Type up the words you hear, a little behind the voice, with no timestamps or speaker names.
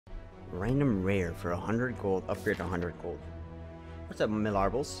Random rare for 100 gold. Upgrade to 100 gold. What's up,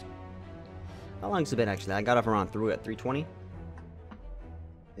 Millarbles? How long's it been actually? I got off around through at 3:20.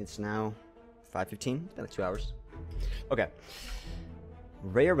 It's now 5:15. It's been like 2 hours. Okay.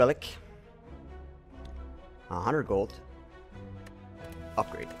 Rare relic. 100 gold.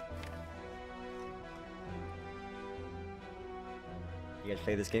 Upgrade. You guys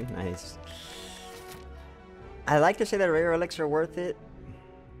play this game? Nice. I like to say that rare relics are worth it.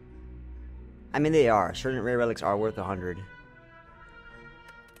 I mean, they are. Certain rare relics are worth 100.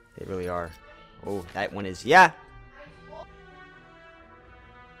 They really are. Oh, that one is. Yeah!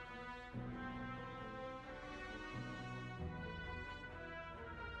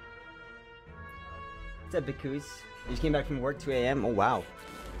 What's up, Bikuis? You just came back from work, 2 a.m.? Oh, wow.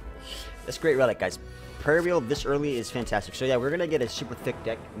 That's great relic, guys. Prayer Wheel this early is fantastic. So, yeah, we're going to get a super thick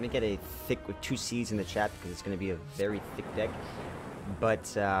deck. Let me get a thick with 2 C's in the chat because it's going to be a very thick deck.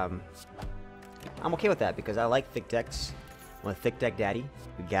 But, I'm okay with that because I like thick decks. I'm a thick deck daddy.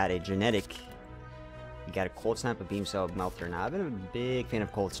 We got a genetic. We got a Cold Snap, a Beam Cell, Melter. Now, I've been a big fan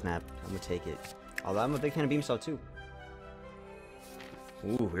of Cold Snap. I'm going to take it. Although, I'm a big fan of Beam Cell, too.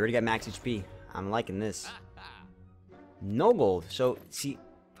 Ooh, we already got max HP. I'm liking this. No gold. So, see,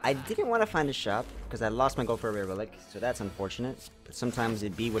 I didn't want to find a shop because I lost my gold for a rare relic. So that's unfortunate. But sometimes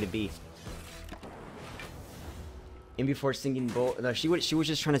it be what it be. In before singing bowl. No, she was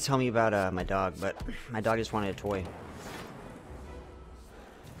just trying to tell me about my dog, but my dog just wanted a toy.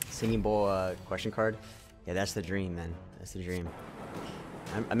 Singing bowl question card. Yeah, that's the dream, man. That's the dream.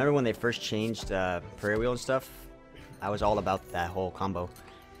 I remember when they first changed prayer wheel and stuff. I was all about that whole combo.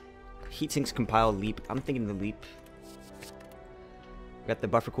 Heatsinks, compile, leap. I'm thinking the leap. Got the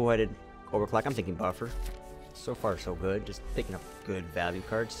buffer, cool-headed, overclock. I'm thinking buffer. So far, so good. Just picking up good value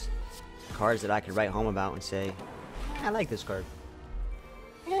cards. Cards that I could write home about and say, I like this card.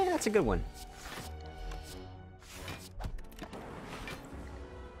 Yeah, that's a good one.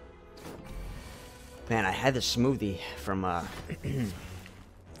 Man, I had this smoothie from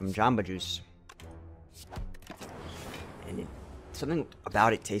from Jamba Juice. And something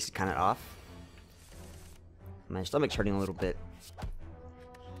about it tasted kind of off. My stomach's hurting a little bit.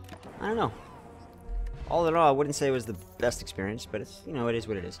 I don't know. All in all, I wouldn't say it was the best experience, but it's, you know, it is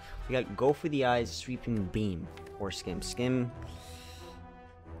what it is. We got Go for the Eyes, Sweeping Beam, or Skim. Skim,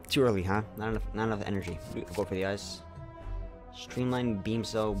 too early, huh? Not enough energy. Go for the Eyes. Streamline, Beam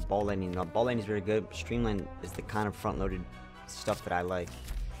Cell, Ball Lightning. Now, Ball Lightning is very good. Streamline is the kind of front-loaded stuff that I like.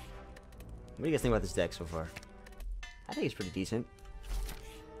 What do you guys think about this deck so far? I think it's pretty decent.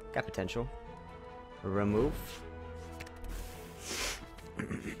 Got potential. Remove.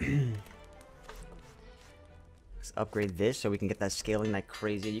 Let's upgrade this so we can get that scaling like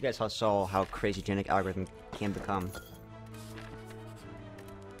crazy. You guys all saw how crazy genetic algorithm can become.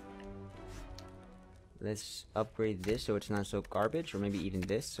 Let's upgrade this so it's not so garbage, or maybe even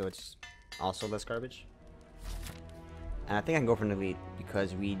this so it's also less garbage. And I think I can go for an elite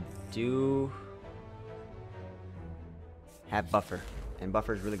because we do have buffer, and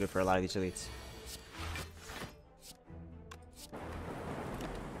buffer is really good for a lot of these elites.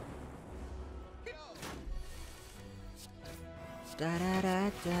 Da da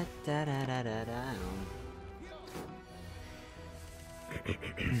da da da da da da.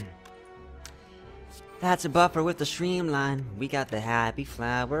 That's a buffer with the streamline. We got the happy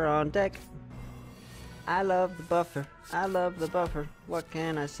flower on deck. I love the buffer. I love the buffer. What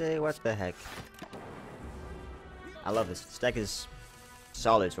can I say? What the heck? I love this. This deck is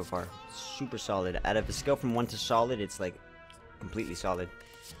solid so far. Super solid. Out of a scale from 1 to solid, it's like completely solid.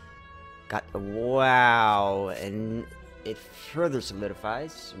 Got a wow, and it further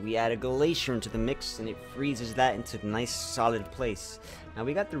solidifies. We add a glacier into the mix, and it freezes that into a nice solid place. Now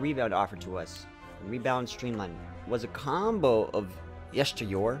we got the rebound offered to us. Rebound Streamline was a combo of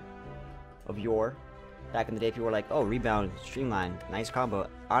yesteryear, back in the day. People were like, "Oh, Rebound Streamline, nice combo."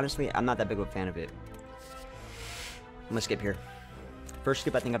 Honestly, I'm not that big of a fan of it. I'm gonna skip here. First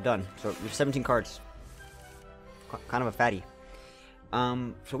skip I think I've done. So we have 17 cards. Kind of a fatty.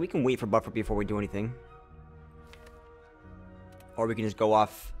 So we can wait for buffer before we do anything. Or we can just go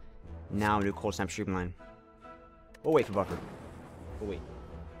off now and do Cold Snap Streamline. We'll wait for buffer. We'll wait.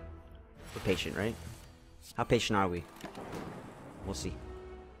 We're patient, right? How patient are we? We'll see.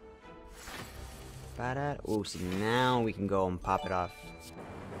 Oh, see, now we can go and pop it off.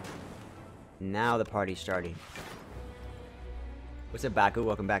 Now the party's starting. What's up, Baku?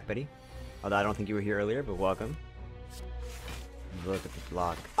 Welcome back, buddy. Although I don't think you were here earlier, but welcome. Look at the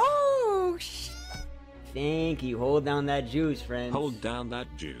block. Oh, shit. Thank you. Hold down that juice, friends. Hold down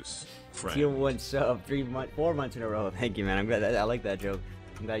that juice, friend. Tier 1 sub, 4 months in a row. Thank you, man. I'm glad. I like that joke.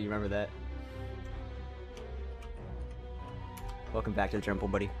 I'm glad you remember that. Welcome back to the temple,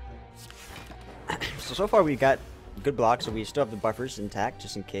 buddy. So far we got good blocks, so we still have the buffers intact,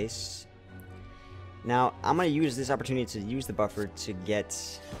 just in case. Now, I'm going to use this opportunity to use the buffer to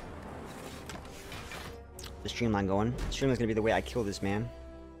get the streamline going. Streamline's going to be the way I kill this man.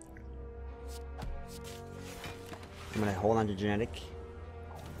 I'm going to hold on to genetic.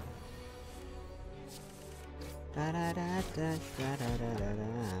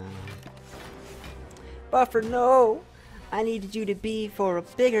 Buffer, no! I needed you to be for a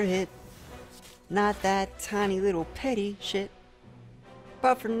bigger hit. Not that tiny little petty shit.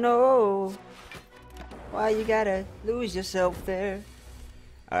 Buffer, no! Why you gotta lose yourself there?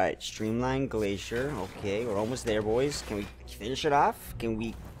 Alright, Streamline Glacier. Okay, we're almost there, boys. Can we finish it off? Can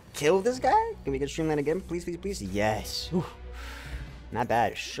we kill this guy? Can we get Streamline again? Please, please, please. Yes. Whew. Not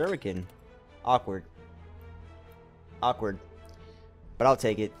bad. Shuriken. Awkward. Awkward. But I'll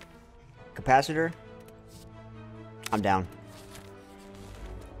take it. Capacitor. I'm down.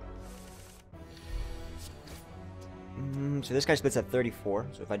 So this guy splits at 34.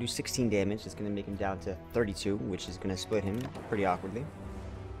 So if I do 16 damage, it's going to make him down to 32, which is going to split him pretty awkwardly.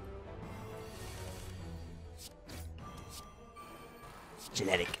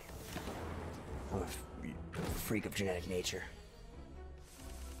 Genetic. I'm a freak of genetic nature.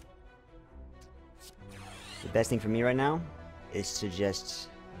 The best thing for me right now is to just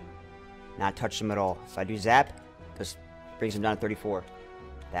not touch him at all. If I do zap, just brings him down to 34.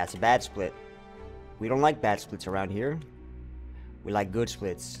 That's a bad split. We don't like bad splits around here. We like good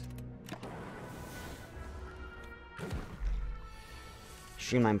splits.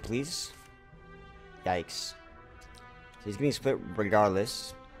 Streamline, please. Yikes. So he's getting split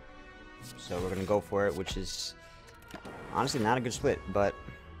regardless. So we're gonna go for it, which is honestly not a good split, but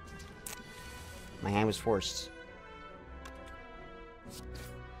my hand was forced.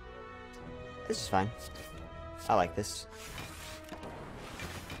 This is fine. I like this.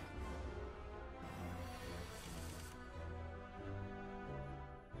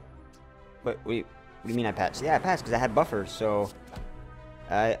 But wait, what do you mean I passed? Yeah, I passed because I had buffer, so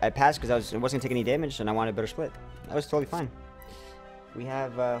I passed because I wasn't taking any damage and I wanted a better split. That was totally fine. We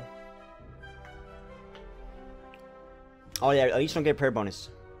have oh yeah, at least don't get a prayer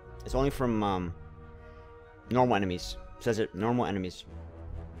bonus. It's only from normal enemies. It says it, normal enemies.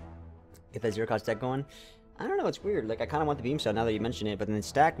 Get that zero cost deck going. I don't know, it's weird. Like, I kind of want the beam shot now that you mention it, but in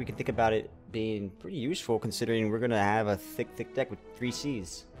stack we can think about it being pretty useful considering we're gonna have a thick deck with 3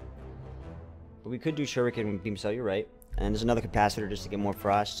 Cs. But we could do Shuriken and beam cell, you're right. And there's another capacitor just to get more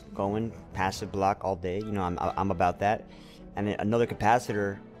frost going. Passive block all day, you know, I'm about that. And then another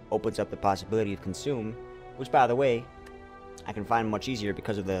capacitor opens up the possibility of consume, which by the way, I can find much easier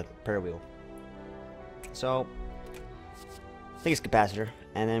because of the prayer wheel. So I think it's capacitor.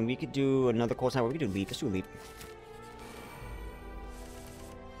 And then we could do another cold sniper. We could do leap. Let's do leap.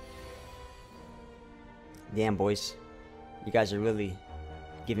 Damn, boys. You guys are really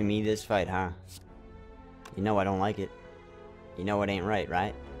giving me this fight, huh? You know I don't like it. You know it ain't right,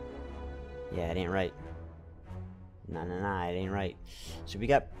 right? Yeah, it ain't right. Nah, it ain't right. So we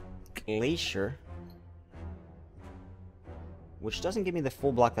got Glacier, which doesn't give me the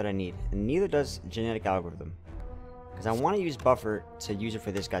full block that I need. And neither does Genetic Algorithm. Because I want to use buffer to use it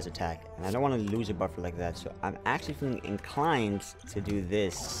for this guy's attack. And I don't want to lose a buffer like that. So I'm actually feeling inclined to do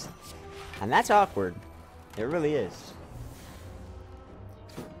this. And that's awkward. It really is.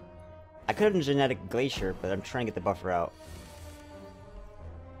 I could have done Genetic Glacier, but I'm trying to get the buffer out.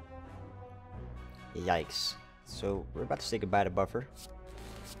 Yikes. So we're about to say goodbye to buffer.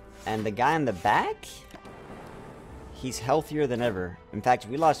 And the guy in the back? He's healthier than ever. In fact,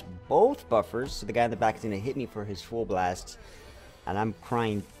 we lost both buffers, so the guy in the back is going to hit me for his full blast. And I'm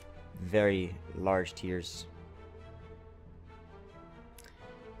crying very large tears.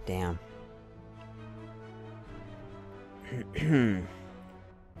 Damn.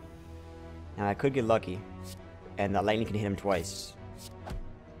 Now I could get lucky, and the lightning can hit him twice.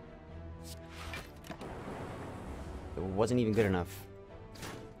 It wasn't even good enough.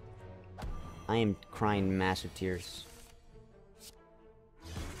 I am crying massive tears.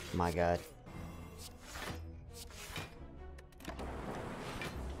 My god.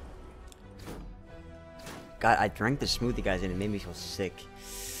 God, I drank the smoothie, guys, and it made me feel sick.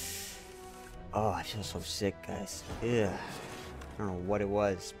 Oh, I feel so sick, guys. Ugh. I don't know what it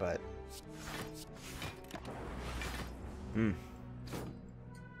was, but...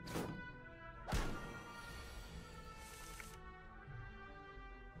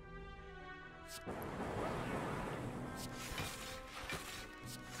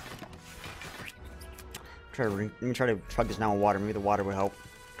 Let me try to chug this now in water. Maybe the water will help.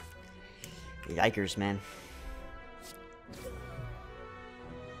 Yikers, man.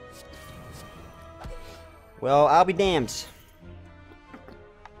 Well, I'll be damned.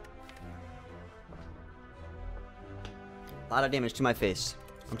 A lot of damage to my face.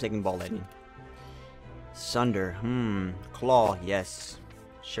 I'm taking ball lightning. Sunder. Claw. Yes.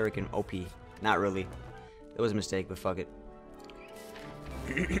 Shuriken. OP. Not really. It was a mistake, but fuck it.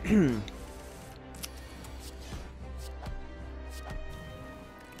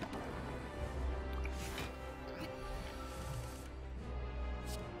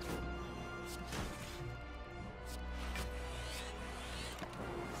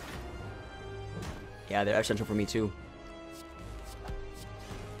 Yeah, they're essential for me too.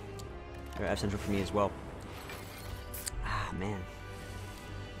 They're essential for me as well. Ah, man.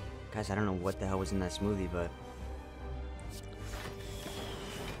 Guys, I don't know what the hell was in that smoothie, but...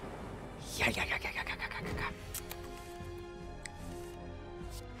 Yeah.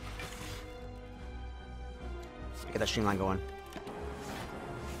 Get that streamline going.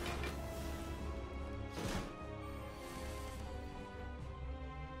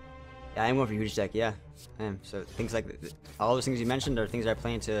 Yeah, I am going for a huge deck, yeah. I am. So things like all those things you mentioned are things I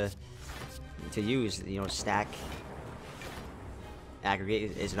plan to use. You know, stack,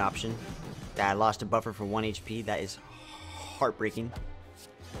 aggregate is an option. That I lost a buffer for 1 HP. That is heartbreaking.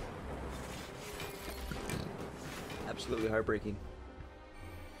 Absolutely heartbreaking.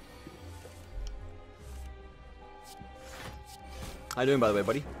 How you doing, by the way,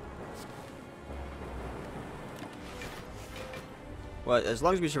 buddy? Well, as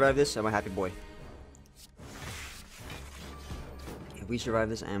long as we survive this, I'm a happy boy. If we survive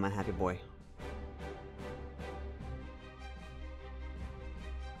this, I am a happy boy.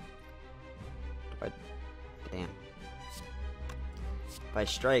 Damn. If I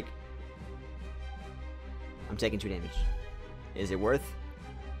strike, I'm taking 2 damage. Is it worth?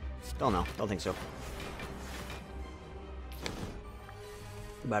 Don't know. Don't think so.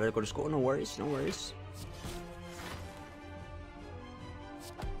 About to go to school. No worries. No worries.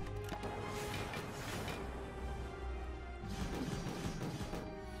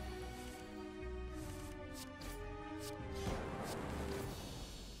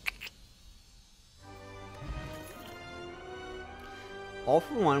 All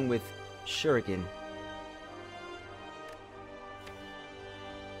for one with Shuriken.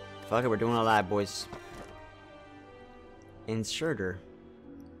 Fuck it, we're doing a lot, boys. Inserter.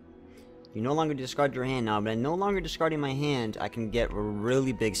 You no longer discard your hand now, but I'm no longer discarding my hand. I can get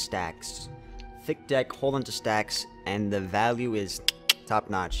really big stacks. Thick deck, hold on to stacks, and the value is top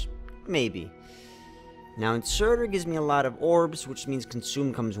notch. Maybe. Now, Inserter gives me a lot of orbs, which means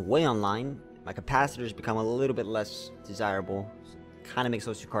Consume comes way online. My capacitors become a little bit less desirable. Kind of makes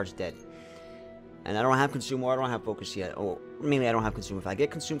those 2 cards dead. And I don't have Consume or I don't have Focus yet. Oh, mainly I don't have Consume. If I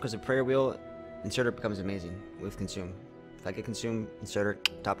get Consume because of Prayer Wheel, Inserter becomes amazing with Consume. If I get Consume, Inserter,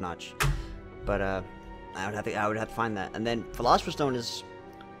 top notch. But I would have to find that. And then Philosopher's Stone is,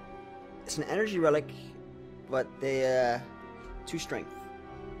 it's an energy relic, but they 2 strength.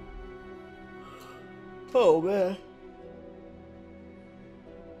 Oh man.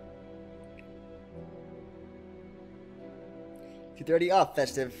 If you're already off,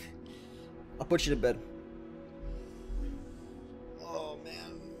 Festive, I'll put you to bed. Oh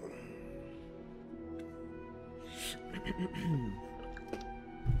man.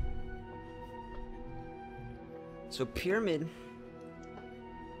 So Pyramid.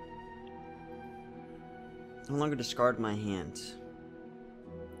 No longer discard my hand.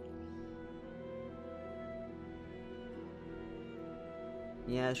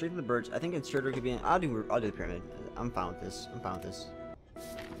 Yeah, straight to the birds. I think Inserter could be. I'll do the Pyramid. I'm fine with this.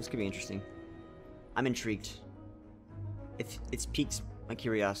 This could be interesting. I'm intrigued. It's piqued my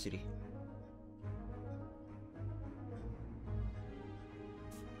curiosity.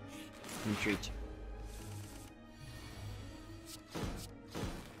 I'm intrigued.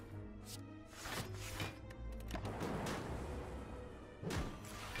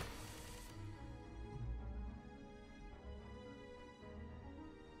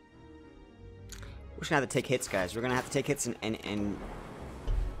 We're just gonna have to take hits, guys. We're gonna have to take hits and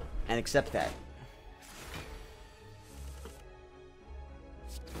accept that.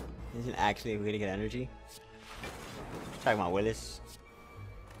 Isn't actually a way to get energy? You're talking about Willis.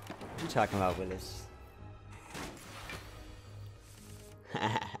 What are you talking about, Willis?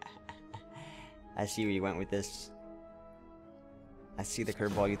 I see where you went with this. I see the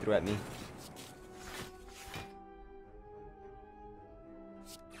curveball you threw at me.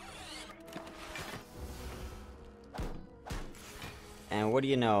 And what do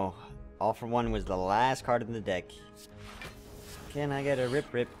you know? All for One was the last card in the deck. Can I get a rip?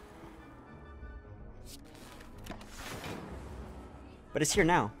 But it's here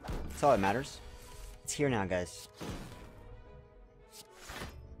now. That's all that matters. It's here now, guys.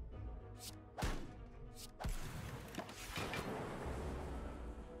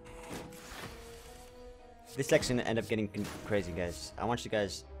 This deck's gonna end up getting crazy, guys. I want you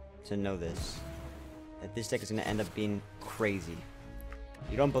guys to know this. That this deck is gonna end up being crazy.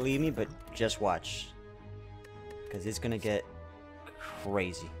 You don't believe me, but just watch. Because it's gonna get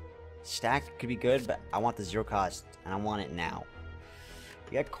crazy. Stack could be good, but I want the 0 cost, and I want it now.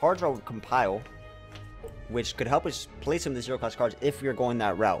 We got card draw with Compile, which could help us play some of the 0 cost cards if we're going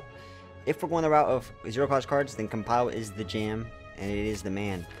that route. If we're going the route of 0 cost cards, then Compile is the jam, and it is the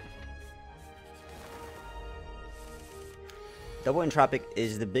man. Double Entropic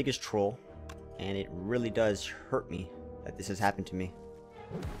is the biggest troll, and it really does hurt me that this has happened to me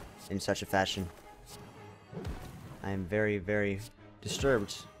in such a fashion. I am very, very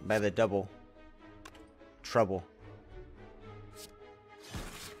disturbed by the double trouble.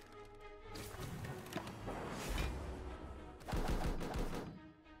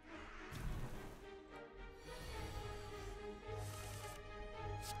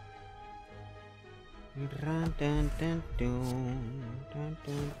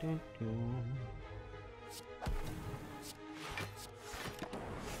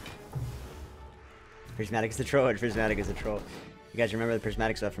 Prismatic is the troll. Prismatic is the troll. You guys remember the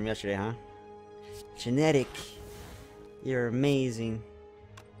prismatic stuff from yesterday, huh? Genetic. You're amazing.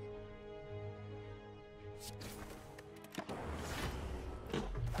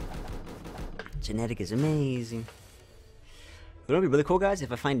 Genetic is amazing. It would be really cool, guys,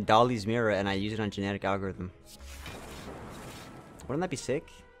 if I find Dolly's mirror and I use it on genetic algorithm. Wouldn't that be sick?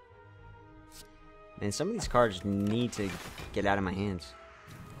 Man, some of these cards need to get out of my hands.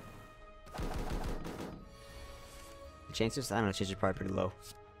 The chances? I don't know, the chances are probably pretty low.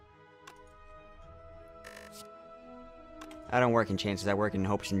 I don't work in chances, I work in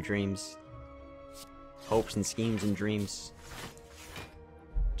hopes and dreams. Hopes and schemes and dreams.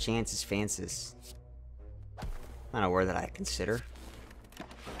 Chances, fancies. Not a word that I consider.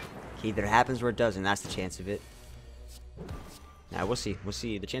 It either happens or it doesn't. That's the chance of it. Now we'll see. We'll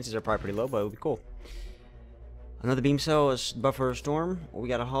see. The chances are probably pretty low, but it'll be cool. Another beam cell, a buffer storm. We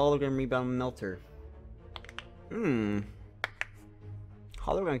got a hologram rebound melter. Hologram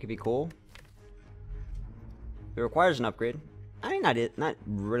could be cool. It requires an upgrade. I mean, not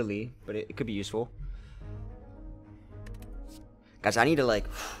really, but it could be useful. Guys, I need to like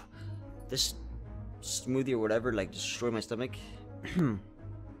this smoothie or whatever, like destroy my stomach. It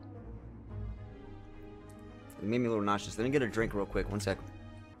made me a little nauseous. Let me get a drink real quick. 1 sec.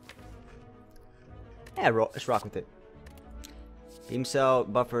 Yeah, let's rock with it. Beam cell,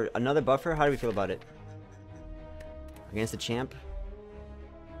 buffer, another buffer. How do we feel about it? Against the champ.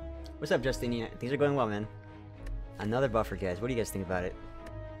 What's up, Justinian? Things are going well, man. Another buffer, guys. What do you guys think about it?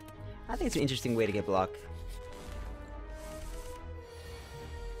 I think it's an interesting way to get blocked.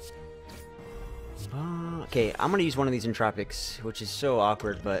 Okay, I'm gonna use one of these entropics, which is so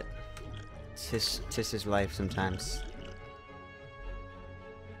awkward, but tis is life sometimes.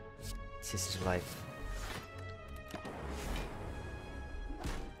 Tis is life.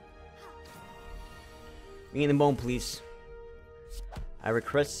 Me in the bone, please. I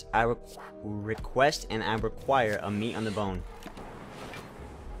request and I require a meat on the bone.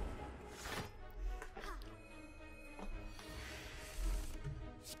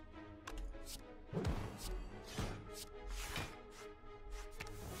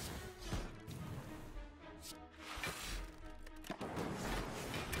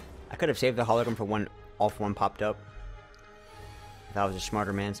 I could have saved the hologram for when all for one popped up. If I was a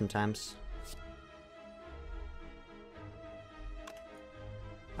smarter man sometimes.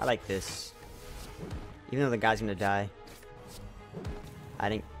 I like this. Even though the guy's gonna die. I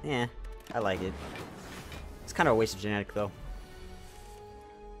think, I like it. It's kind of a waste of genetic though.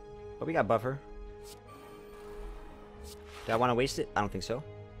 But we got buffer. Do I want to waste it? I don't think so.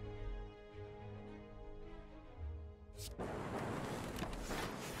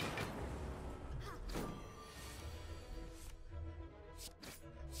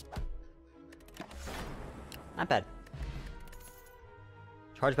 Not bad.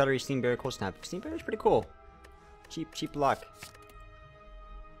 Charge battery, steam barrier, cold snap. Steam barrier is pretty cool. Cheap block.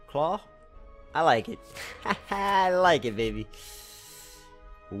 Claw? I like it. I like it, baby.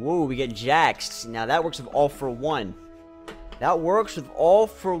 Whoa, we get Jaxed. Now that works with all for one. That works with all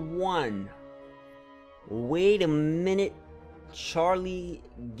for one. Wait a minute. Charlie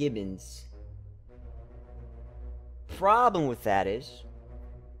Gibbons. Problem with that is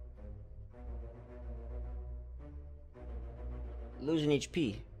losing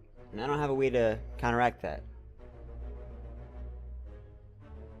HP, and I don't have a way to counteract that.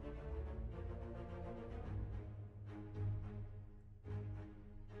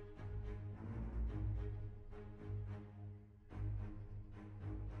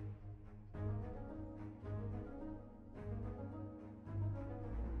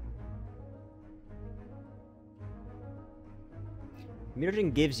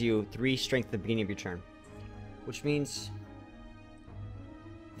 Mutagen gives you 3 strength at the beginning of your turn. Which means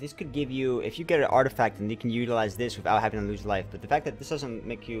this could give you, if you get an artifact, then you can utilize this without having to lose life. But the fact that this doesn't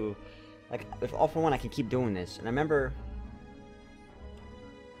make you, like, with all for one, I can keep doing this. And I remember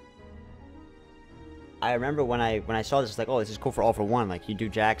when I saw this, like, oh, this is cool for all for one. Like, you do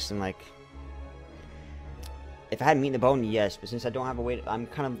jacks and, like, if I had meat in the bone, yes. But since I don't have a way, I'm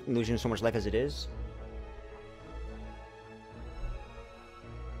kind of losing so much life as it is.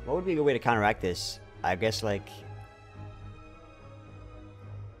 What would be a good way to counteract this? I guess, like,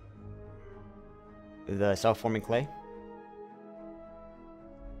 the self-forming clay.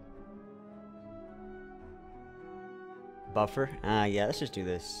 Buffer? Yeah, let's just do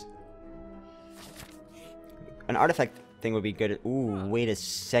this. An artifact thing would be good. Ooh, wait a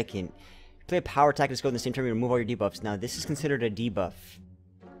second. Play a power attack and skill in the same turn, you remove all your debuffs. Now, this is considered a debuff.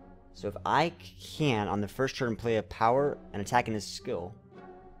 So if I can, on the first turn, play a power and attack in this skill,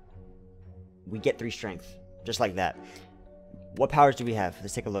 we get 3 strength. Just like that. What powers do we have?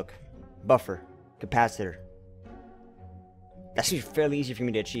 Let's take a look. Buffer. Capacitor. That seems fairly easy for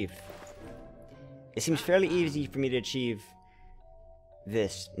me to achieve. It seems fairly easy for me to achieve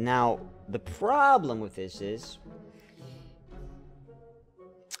this. Now, the problem with this is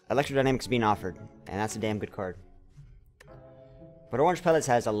Electrodynamics being offered, and that's a damn good card. But Orange Pellets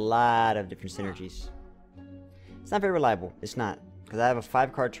has a lot of different synergies. It's not very reliable. It's not. Because I have a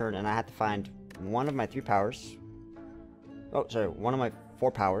 5-card turn, and I have to find one of my 3 powers. Oh, sorry. One of my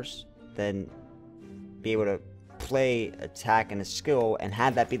 4 powers. Then be able to play, attack, and a skill, and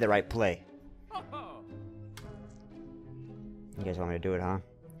have that be the right play. You guys want me to do it, huh?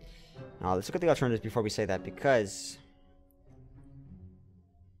 Now, let's look at the alternatives before we say that, because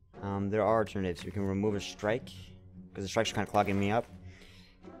there are alternatives. We can remove a strike, because the strike's kind of clogging me up.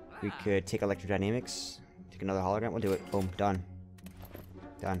 We could take Electrodynamics, take another hologram. We'll do it. Boom. Done.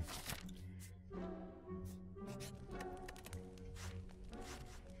 Done.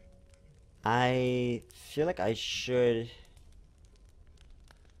 I feel like I should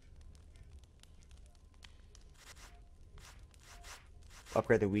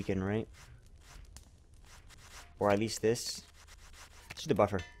upgrade the weaken, right? Or at least this. Let's do the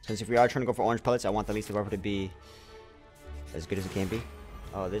buffer. Since if we are trying to go for orange pellets, I want at least the buffer to be as good as it can be.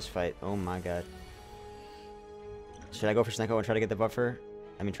 Oh, this fight. Oh my god. Should I go for Snecko and try to get the buffer?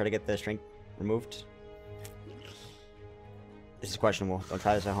 I mean, try to get the strength removed? This is questionable. Don't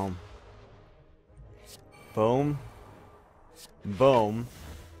try this at home. Boom. Boom.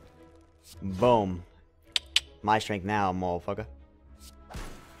 Boom. My strength now, motherfucker.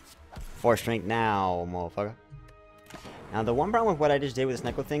 4 strength now, motherfucker. Now, the one problem with what I just did with this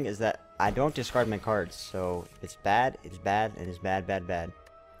Snecko thing is that I don't discard my cards. So, it's bad, and it's bad, bad, bad.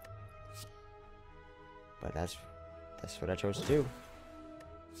 But that's what I chose to do.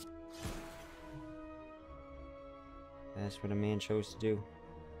 That's what a man chose to do.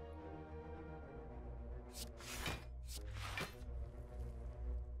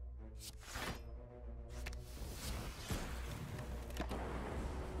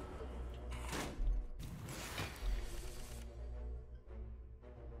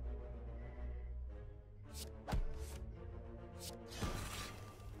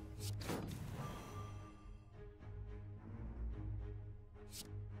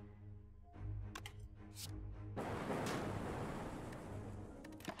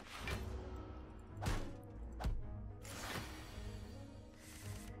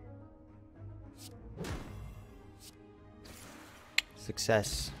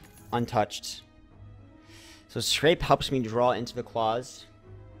 Success. Untouched. So Scrape helps me draw into the claws.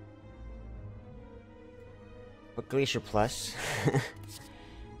 But Glacier Plus.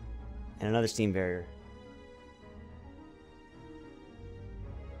 And another Steam Barrier.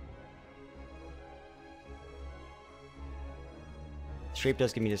 Scrape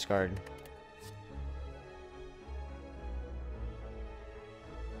does give me discard.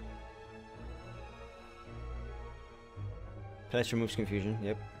 Plus removes confusion,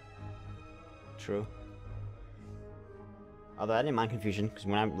 yep. True. Although I didn't mind confusion, because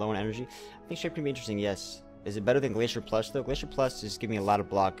when I'm low on energy, I think Shape can be interesting, yes. Is it better than Glacier Plus, though? Glacier Plus is giving me a lot of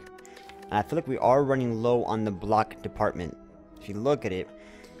block. And I feel like we are running low on the block department. If you look at it,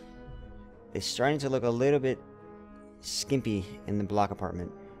 it's starting to look a little bit skimpy in the block department.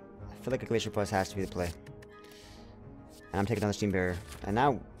 I feel like a Glacier Plus has to be the play. And I'm taking down the Steam Barrier. And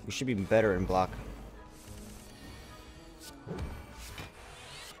now we should be better in block.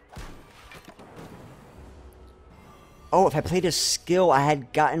 Oh, if I played a skill, I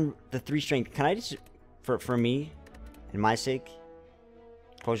had gotten the 3 strength. Can I just, for me, and my sake,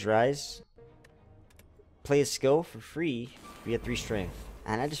 close your eyes, play a skill for free, We had 3 strength.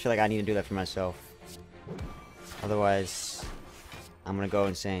 And I just feel like I need to do that for myself. Otherwise, I'm gonna go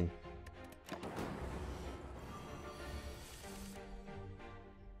insane.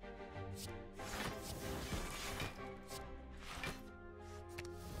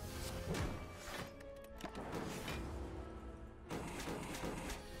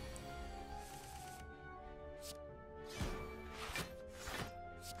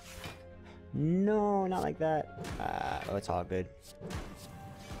 No, not like that. Oh, it's all good.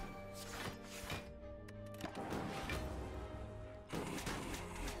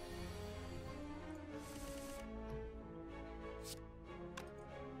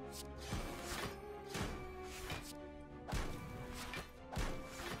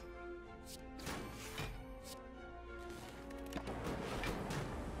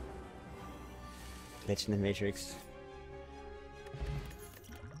 Glitch in the Matrix.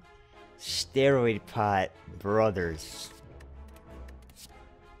 Steroid pot brothers.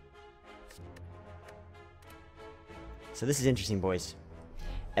 So this is interesting, boys.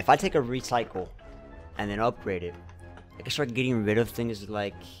 If I take a recycle and then upgrade it, I can start getting rid of things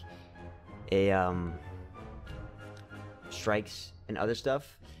like strikes and other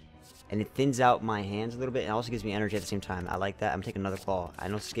stuff, and it thins out my hands a little bit, and also gives me energy at the same time. I like that. I'm taking another claw. I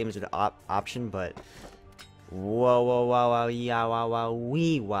know this game is an option, but whoa, whoa, wow, wow, yeah, wow, wow,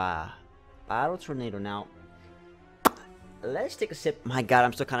 wee, wah. Battle tornado now. Let's take a sip. My God,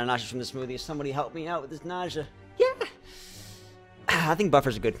 I'm still kind of nauseous from the smoothie. Somebody help me out with this nausea. Yeah. I think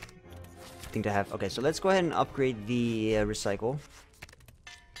buffer's a good thing to have. Okay, so let's go ahead and upgrade the recycle,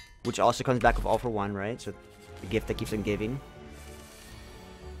 which also comes back with all for one, right? So the gift that keeps on giving.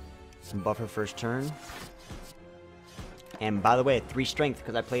 Some buffer first turn. And by the way, 3 strength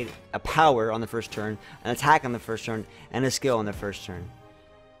because I played a power on the first turn, an attack on the first turn, and a skill on the first turn.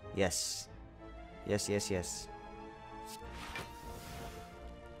 Yes. Yes, yes, yes.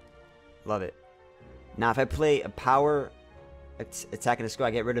 Love it. Now, if I play a power attack and a skill,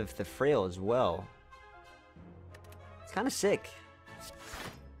 I get rid of the frail as well. It's kind of sick.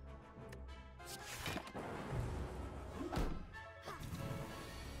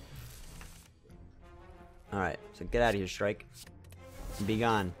 Alright, so get out of here, Strike. Be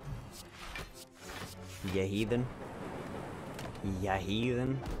gone. Ya heathen. Ya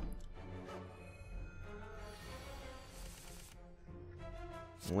heathen.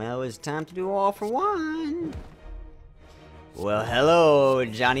 Well, it's time to do all for one. Well, hello,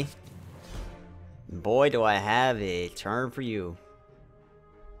 Johnny. Boy, do I have a turn for you.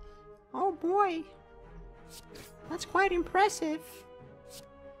 Oh boy. That's quite impressive.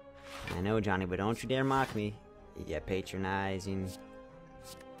 I know, Johnny, but don't you dare mock me. Yeah, patronizing.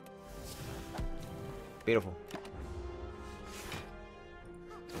 Beautiful.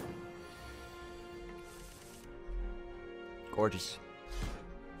 Gorgeous.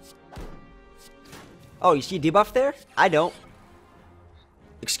 Oh, you see a debuff there? I don't.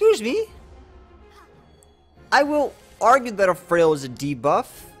 Excuse me? I will argue that a frail is a debuff.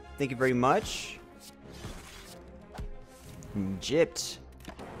 Thank you very much. Gypped.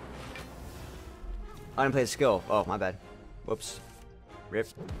 I didn't play the skill. Oh, my bad. Whoops. Rip.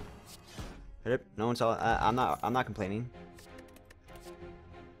 Rip. No one saw. I'm not complaining.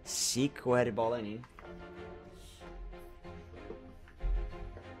 Seek. Go ahead and ball any.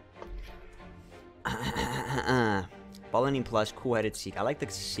 Ball plus cool-headed Seek. I like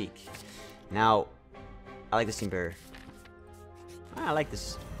the Seek. Now, I like this team better. I like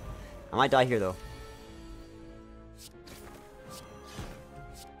this. I might die here though.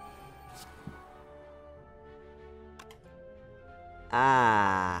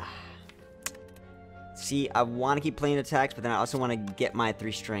 See, I want to keep playing attacks, but then I also want to get my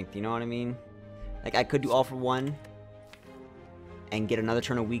 3 strength. You know what I mean? Like, I could do all for one and get another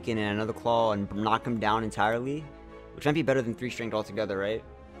turn of weaken and another claw and knock him down entirely, which might be better than 3 strength altogether, right?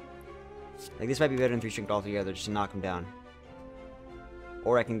 Like, this might be better than 3 strength altogether, just to knock him down.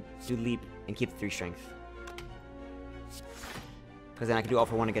 Or I can do leap and keep the 3 strength, because then I can do all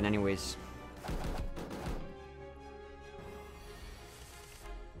for one again anyways.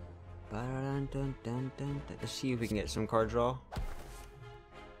 Let's see if we can get some card draw.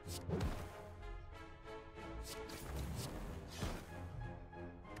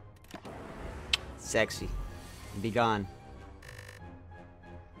 Sexy. Be gone.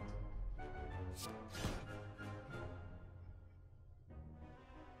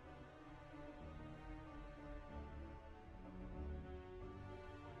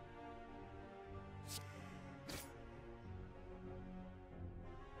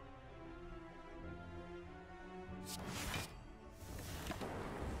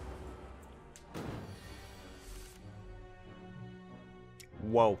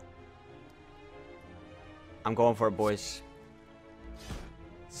 Whoa. I'm going for it, boys.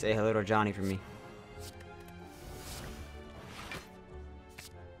 Say hello to Johnny for me.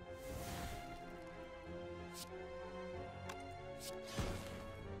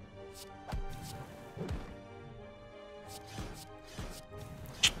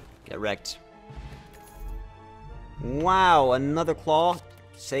 Get wrecked. Wow, another claw.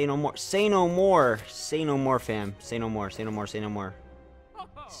 Say no more. Say no more. Say no more, fam. Say no more. Say no more. Say no more.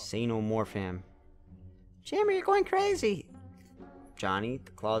 Say no more, fam. Jammer, you're going crazy. Johnny,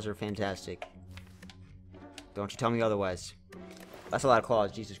 the claws are fantastic. Don't you tell me otherwise. That's a lot of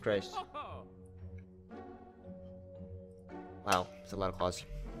claws, Jesus Christ. Wow, that's a lot of claws.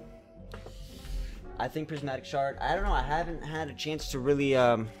 I think Prismatic Shard, I don't know, I haven't had a chance to really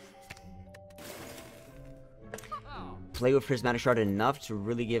play with Prismatic Shard enough to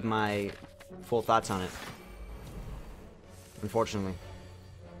really give my full thoughts on it. Unfortunately.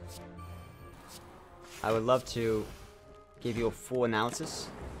 I would love to give you a full analysis.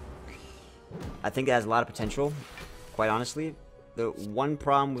 I think it has a lot of potential, quite honestly. The one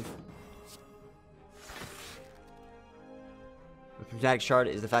problem with Prismatic Shard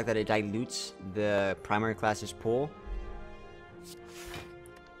is the fact that it dilutes the primary class's pool.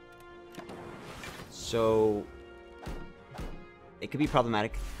 So it could be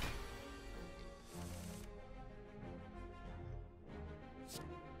problematic.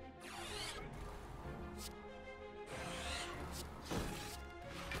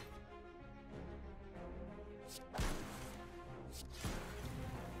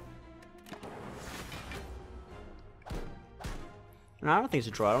 No, I don't think it's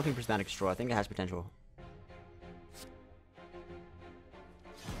a draw. I don't think Prismatic's a draw. I think it has potential.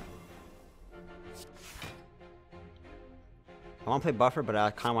 I want to play buffer, but I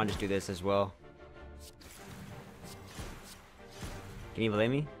kind of want to just do this as well. Can you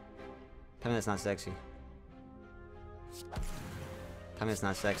blame me? Tell me that's not sexy. Tell me it's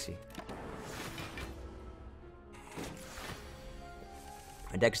not sexy.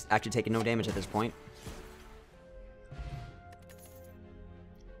 My deck's actually taking no damage at this point.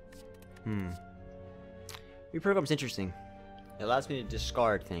 Reprogram's interesting. It allows me to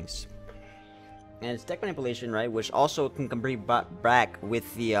discard things. And it's deck manipulation, right? Which also can bring back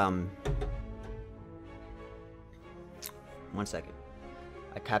with the, 1 second.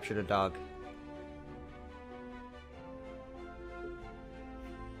 I captured a dog.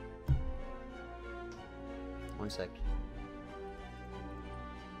 One sec.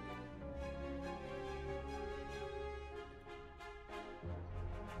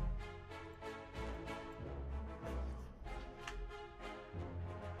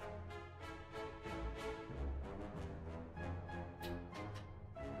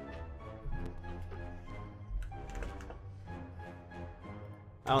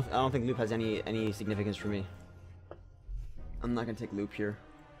 I don't think loop has any significance for me. I'm not gonna take loop here.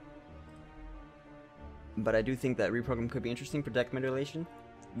 But I do think that reprogram could be interesting for deck manipulation,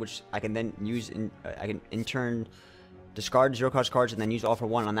 which I can then use I can in turn discard 0-cost cards and then use all for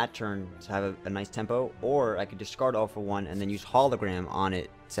one on that turn to have a nice tempo, or I could discard all for one and then use hologram on it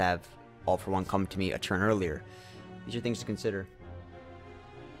to have all for one come to me a turn earlier. These are things to consider.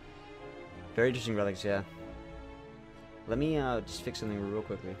 Very interesting relics, yeah. Let me just fix something real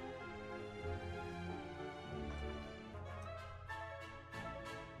quickly.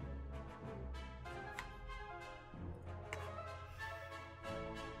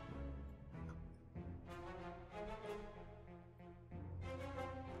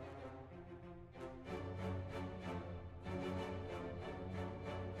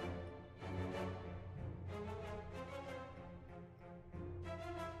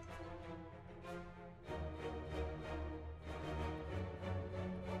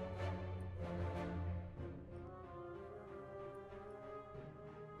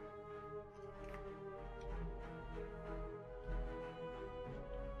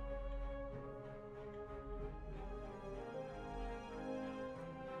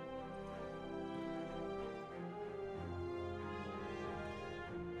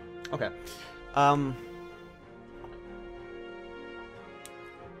 Okay. So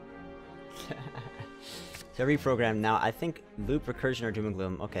reprogram now. I think loop, recursion, or doom and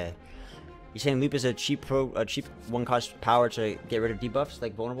gloom. Okay. You're saying loop is a cheap 1-cost power to get rid of debuffs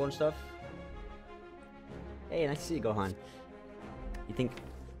like vulnerable and stuff? Hey, nice to see you, Gohan. You think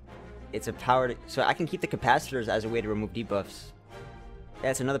it's a power to, so I can keep the capacitors as a way to remove debuffs.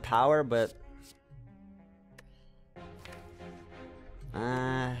 Yeah, it's another power, but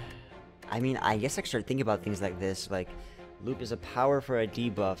I mean, I guess I start thinking about things like this, like loop is a power for a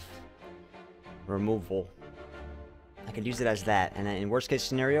debuff removal. I could use it as that, and then in worst case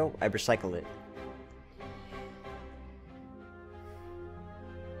scenario, I recycle it.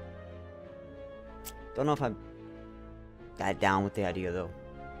 Don't know if I'm that down with the idea though.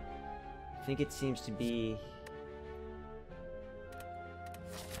 I think it seems to be...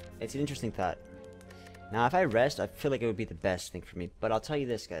 It's an interesting thought. Now, if I rest, I feel like it would be the best thing for me. But I'll tell you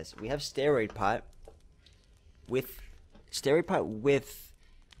this, guys. We have Steroid Pot with...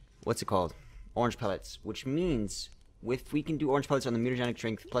 What's it called? Orange Pellets. Which means, if we can do Orange Pellets on the Mutagenic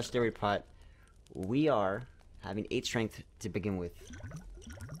Strength plus Steroid Pot, we are having 8 Strength to begin with.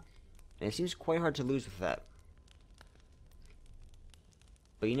 And it seems quite hard to lose with that.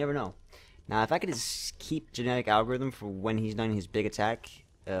 But you never know. Now, if I could just keep Genetic Algorithm for when he's done his big attack,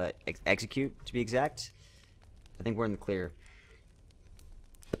 execute, to be exact, I think we're in the clear.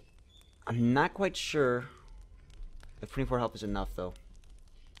 I'm not quite sure if 24 health is enough, though.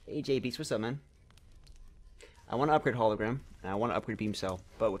 Hey, J-Beats, what's up, man? I want to upgrade Hologram, and I want to upgrade Beam Cell.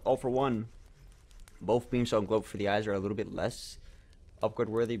 But with All for One, both Beam Cell and Globe for the Eyes are a little bit less upgrade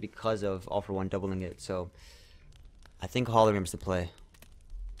worthy because of All for One doubling it. So I think Hologram's the play.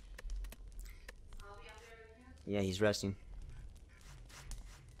 Yeah, he's resting.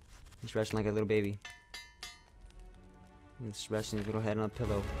 He's resting like a little baby. He's resting his little head on a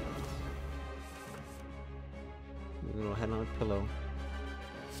pillow. His little head on a pillow.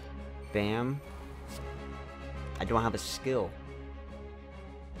 Bam. I don't have a skill.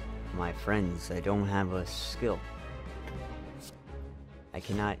 My friends, I don't have a skill. I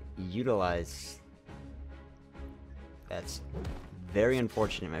cannot utilize. That's very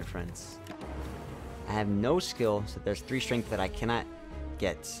unfortunate, my friends. I have no skill, so there's 3 strength that I cannot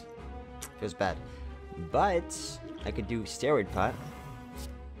get. Feels bad. But I could do Steroid Pot.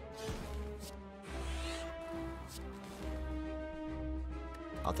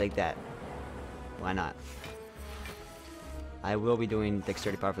 I'll take that. Why not? I will be doing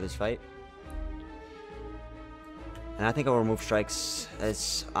Dexterity Pot for this fight. And I think I'll remove strikes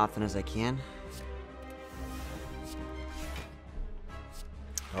as often as I can.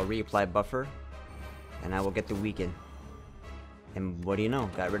 I'll reapply Buffer. And I will get the Weaken. And what do you know?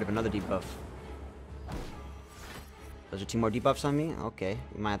 Got rid of another debuff. Those are 2 more debuffs on me? Okay.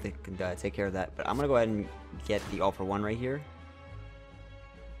 We might have to take care of that. But I'm going to go ahead and get the All for One right here.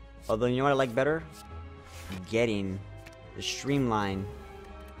 Although, you know what I like better? Getting the Streamline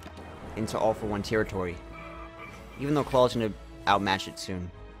into All for One territory. Even though Claw's going to outmatch it soon.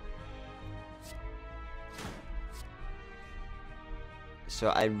 So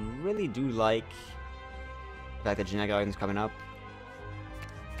I really do like the fact that Genetic Algorithm's coming up.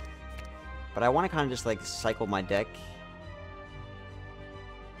 But I want to kind of just like cycle my deck.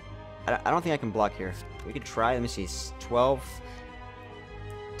 I don't think I can block here. We could try. Let me see. 12,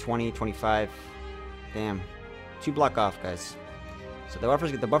 20, 25. Damn. 2 block off, guys. So the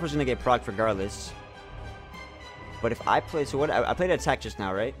buffer's gonna get proc regardless. But if I play, so what? I played an attack just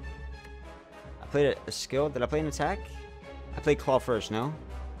now, right? I played a skill. Did I play an attack? I played Claw first, no?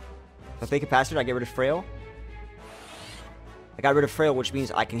 If I play Capacitor, I get rid of Frail. I got rid of Frail, which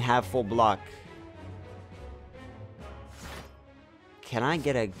means I can have full block. Can I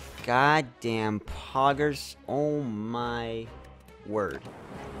get a goddamn Poggers? Oh my word.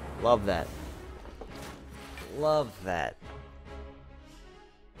 Love that. Love that.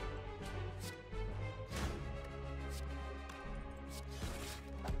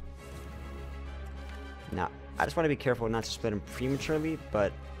 Now, I just want to be careful not to split him prematurely,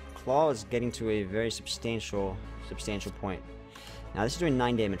 but Claw is getting to a very substantial point. Now, this is doing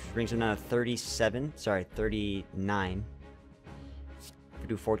 9 damage, which brings him down to 37. Sorry, 39. If we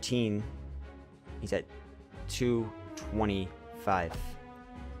do 14, he's at 225.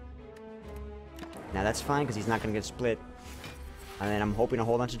 Now, that's fine, because he's not going to get split. And then I'm hoping to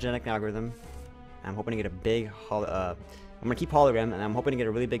hold on to Genetic Algorithm. I'm hoping to get a big... I'm going to keep Hologram, and I'm hoping to get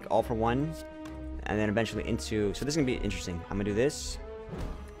a really big All for One. And then eventually into... So this is going to be interesting. I'm going to do this.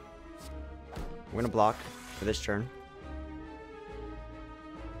 We're going to block for this turn.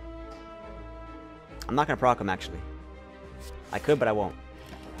 I'm not going to proc him, actually. I could, but I won't.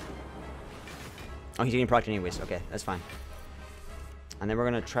 Oh, he's getting procced anyways. Okay, that's fine. And then we're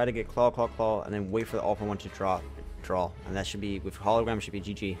going to try to get Claw, Claw, Claw, and then wait for the All for One to draw. And that should be... With Hologram, it should be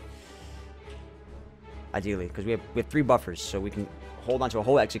GG. Ideally, because we have 3 buffers, so we can hold on to a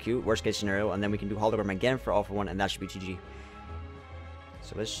whole execute, worst case scenario, and then we can do Hologram again for All for One, and that should be GG.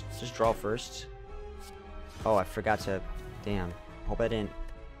 So let's just draw first. Oh, I forgot to... Damn. Hope I didn't...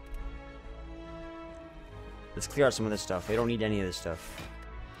 Let's clear out some of this stuff. They don't need any of this stuff.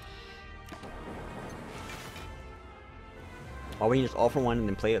 All we need is All for One and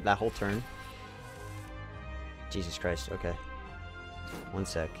then play it that whole turn. Jesus Christ, okay. One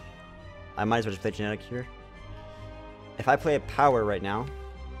sec. I might as well just play genetic here. If I play a power right now,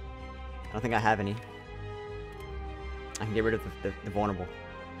 I don't think I have any. I can get rid of the vulnerable.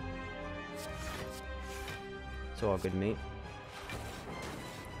 It's all good, mate.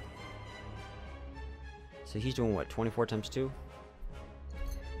 So he's doing what? 24 times 2?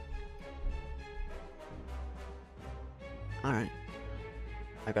 Alright.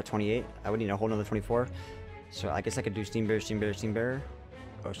 I got 28. I would need a whole nother 24. So I guess I could do Steam Barrier, Steam Barrier, Steam Barrier.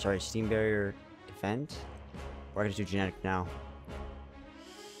 Oh, sorry, Steam Barrier, Defend. Or I could just do Genetic now.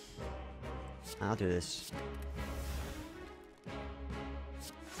 I'll do this.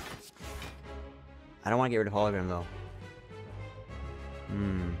 I don't want to get rid of Hologram, though.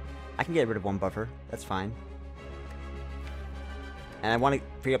 I can get rid of one buffer. That's fine. And I want to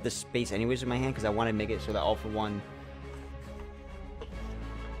free up this space anyways in my hand, because I want to make it so that all for one...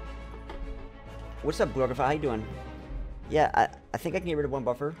 What's up, Blogger? How you doing? Yeah, I think I can get rid of one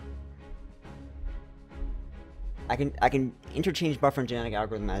buffer. I can interchange buffer and genetic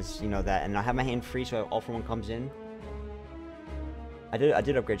algorithm as, you know, that, and I'll have my hand free so all for one comes in. I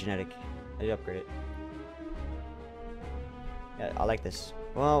did upgrade genetic. I did upgrade it. Yeah, I like this.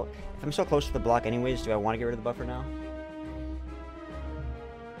 Well, if I'm so close to the block anyways, do I want to get rid of the buffer now?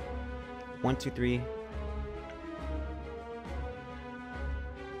 1, 2, 3.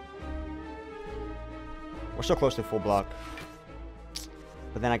 We're so close to full block.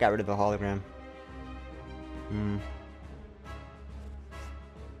 But then I got rid of the hologram.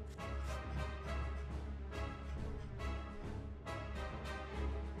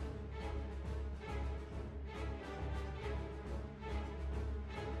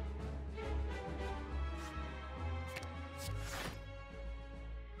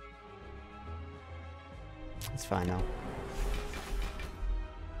 It's fine now.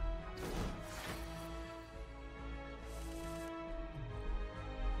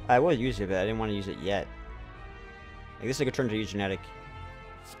 I will use it, but I didn't want to use it yet. Like, this is a good turn to use genetic.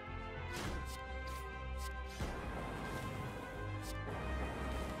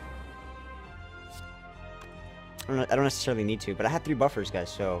 I don't necessarily need to, but I have 3 buffers, guys,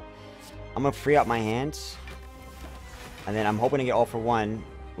 so I'm gonna free out my hands, and then I'm hoping to get all for one.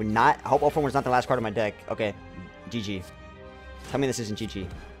 I hope all for one's not the last card of my deck. Okay, GG. Tell me this isn't GG.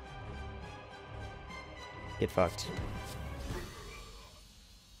 Get fucked.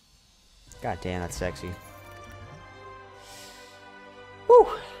 God damn, that's sexy. Woo!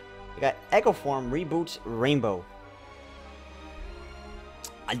 We got Echo Form, Reboot, Rainbow.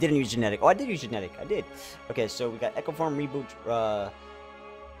 I didn't use genetic. Oh, I did use genetic. I did. Okay, so we got Echo Form, Reboot. I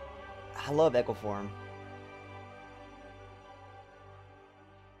love Echo Form.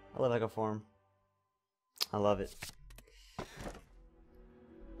 I love Echo Form. I love it.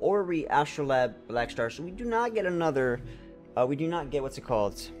 Ori, Astrolab, Blackstar. So we do not get another. We do not get what's it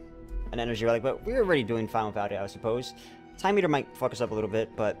called? An energy relic, but we're already doing Final without it, I suppose. Time meter might fuck us up a little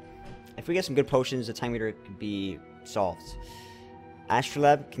bit, but if we get some good potions, the time meter could be solved.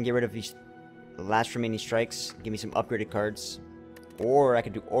 Astrolab can get rid of these last remaining strikes, give me some upgraded cards, or I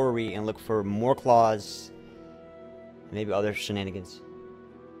could do Ori and look for more claws, and maybe other shenanigans.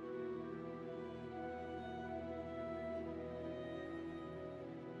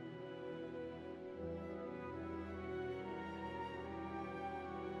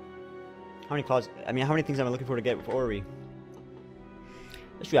 How many claws? I mean, how many things am I looking for to get with Ori?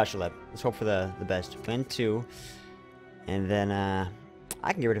 Let's do Astrolab. Let's hope for the best. Win 2. And then, I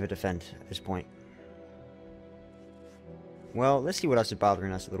can get rid of a Defend at this point. Well, let's see what else is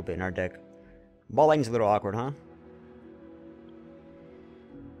bothering us a little bit in our deck. Ball lightning's a little awkward, huh?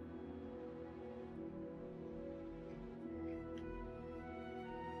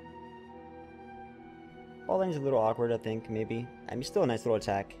 Ball lightning's a little awkward, I think, maybe. I mean, still a nice little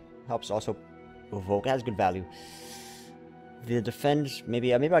attack. Helps also evoke. It has good value. The Defend,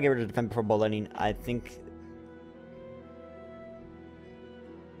 maybe I'll get rid of the Defend before Ball lightning. I think.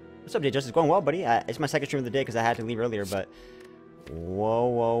 What's up, Jay Justice? Going well, buddy. It's my second stream of the day because I had to leave earlier, but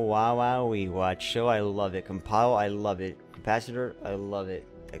whoa, wow, watch show. I love it. Compile, I love it. Capacitor, I love it.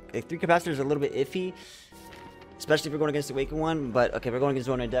 Like, 3 capacitors is a little bit iffy, especially if we're going against the Awakened one. But okay, we're going against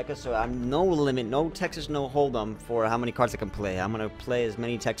one Deca, so I'm no limit, no Texas, no Hold'em for how many cards I can play. I'm gonna play as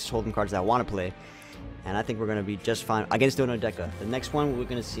many Texas Hold'em cards as I want to play, and I think we're gonna be just fine against Dono Deca. The next one we're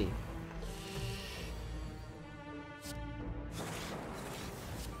gonna see.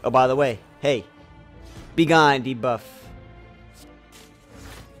 Oh, by the way, hey, be gone, debuff.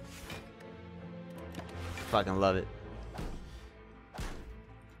 Fucking love it.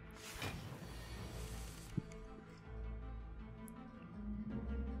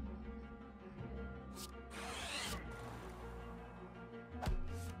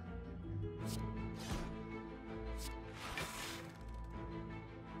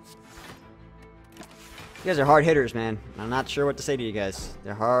 You guys are hard hitters, man. I'm not sure what to say to you guys.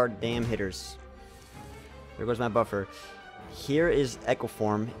 They're hard damn hitters. There goes my buffer. Here is Echo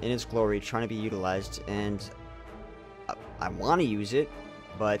Form in its glory, trying to be utilized, and I want to use it,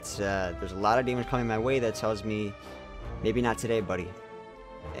 but there's a lot of damage coming my way that tells me, maybe not today, buddy.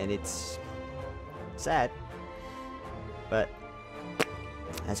 And it's sad, but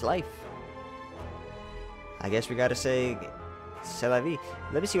that's life. I guess we gotta say, c'est la vie.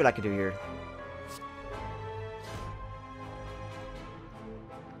 Let me see what I can do here.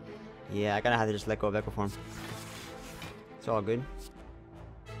 Yeah, I gotta have to just let go of Echo Form. It's all good.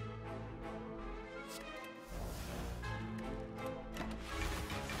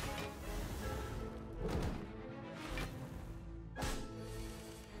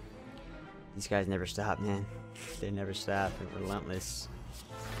 These guys never stop, man. They never stop. They're relentless.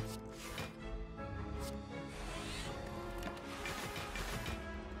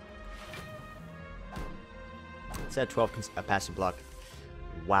 It's at 12 passive block.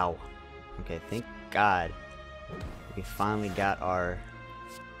 Wow. Okay, thank God we finally got our...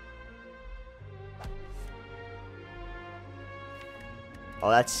 Oh,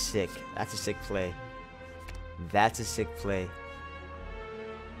 that's sick. That's a sick play. That's a sick play.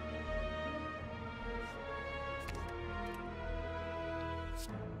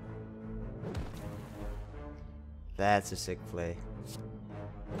 That's a sick play.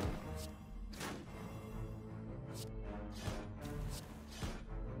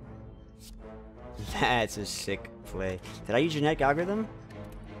 That's a sick play. Did I use genetic algorithm?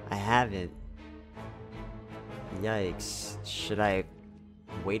 I haven't. Yikes. Should I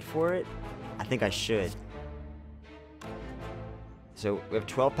wait for it? I think I should. So we have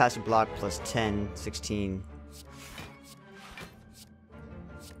 12 passive block plus 10, 16.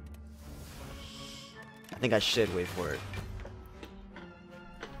 I think I should wait for it.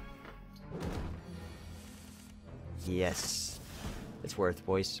 Yes. It's worth,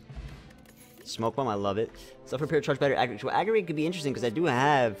 boys. Smoke bomb, I love it. Self-repair, charge battery, aggregate. So aggregate could be interesting because I do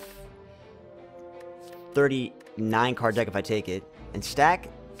have 39 card deck if I take it. And stack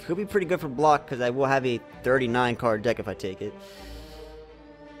could be pretty good for block because I will have a 39 card deck if I take it.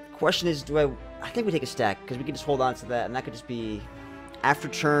 Question is, I think we take a stack because we can just hold on to that, and that could just be after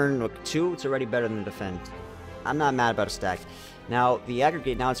turn 2. It's already better than the defend. I'm not mad about a stack. Now the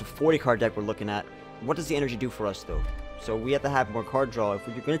aggregate, now it's a 40 card deck we're looking at. What does the energy do for us though? So we have to have more card draw. If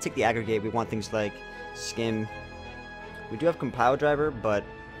we're going to take the aggregate, we want things like skim. We do have compile driver, but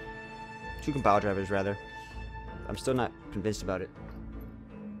 2 compile drivers rather. I'm still not convinced about it.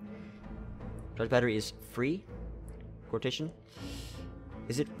 Charge battery is free. Quotation.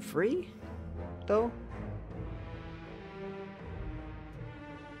 Is it free though?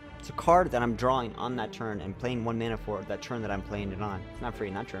 It's a card that I'm drawing on that turn and playing 1 mana for that turn that I'm playing it on. It's not free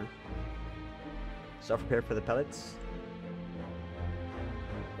in that turn. Self-prepare for the pellets.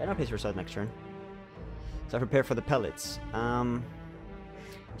 I don't pay for yourself next turn. So I prepare for the pellets.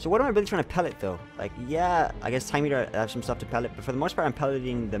 So what am I really trying to pellet though? Like, yeah, I guess time meter I have some stuff to pellet, but for the most part I'm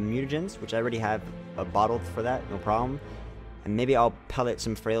pelleting the mutagens, which I already have a bottle for that, no problem. And maybe I'll pellet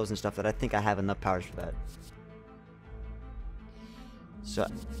some frails and stuff that I think I have enough powers for that. So,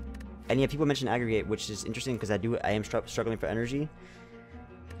 and yeah, people mention aggregate, which is interesting because I am struggling for energy.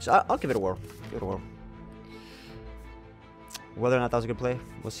 So I'll give it a whirl. Give it a whirl. Whether or not that was a good play,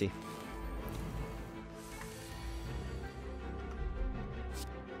 we'll see.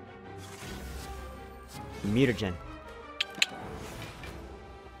 Mutagen.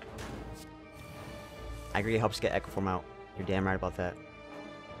 Aggregate helps get Echo Form out. You're damn right about that.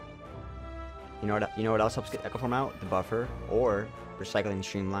 You know what else helps get Echo Form out? The buffer, or recycling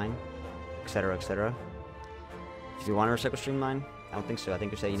Streamline, etc., etc. If you want to recycle Streamline, I don't think so. I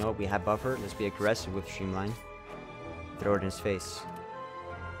think you say, you know what, we have buffer, let's be aggressive with Streamline. Throw it in his face.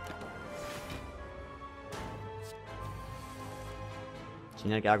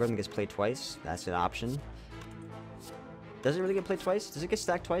 Genetic algorithm gets played twice. That's an option. Does it really get played twice? Does it get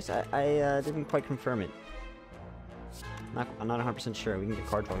stacked twice? I didn't quite confirm it. I'm not 100% sure. We can get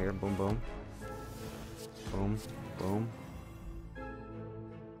card draw here. Boom, boom. Boom, boom.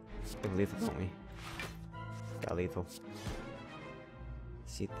 We have lethal, don't we? Got lethal.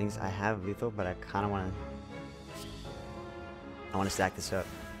 See, things I have lethal, but I kind of want to... I want to stack this up.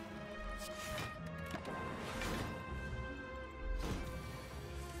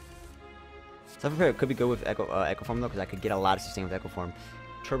 Self-repair could be good with Echo Form though, because I could get a lot of sustain with Echo Form.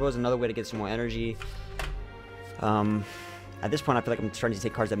 Turbo is another way to get some more energy. At this point, I feel like I'm starting to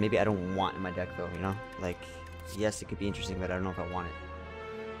take cards that maybe I don't want in my deck though, you know? Like, yes, it could be interesting, but I don't know if I want it.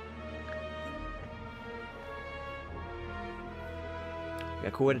 Yeah,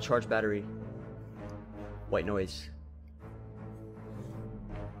 cool way to charge battery. White noise.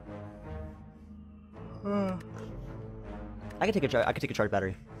 I could take a charge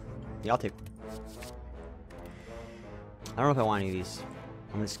battery. Yeah, I'll take. I don't know if I want any of these.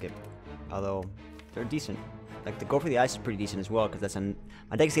 I'm gonna skip. Although they're decent. Like the go for the eyes is pretty decent as well, because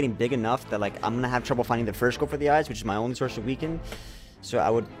my deck's getting big enough that like I'm gonna have trouble finding the first go for the eyes, which is my only source of weaken. So I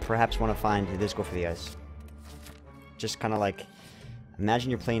would perhaps want to find this go for the eyes. Just kind of like, imagine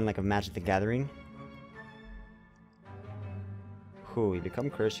you're playing like a Magic the Gathering. Who you become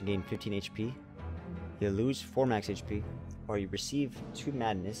cursed and gain 15 HP. You lose 4 max HP, or you receive 2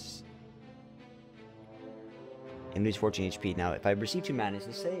 madness and lose 14 HP. Now, if I receive 2 madness,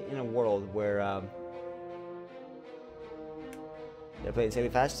 let's say in a world where did I play it insanely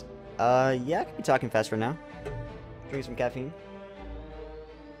fast? Yeah, I could be talking fast right now. Drink some caffeine.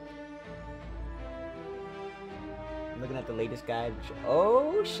 Looking at the latest guide.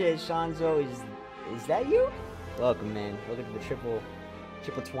 Oh shit, Shanzo, is that you? Welcome, man. Welcome to the triple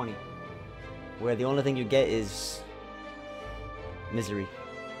 20, where the only thing you get is misery.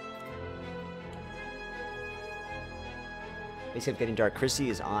 Basically, it's getting dark. Chrissy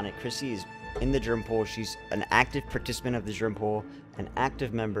is on it. Chrissy is in the germ pool. She's an active participant of the germ pool, an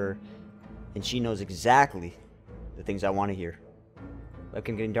active member, and she knows exactly the things I want to hear.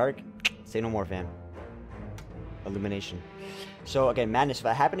 Webcam getting dark? Say no more, fam. Illumination. So again, madness. If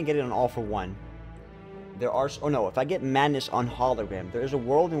I happen to get it on all for one, there are. Oh no, if I get madness on hologram, there is a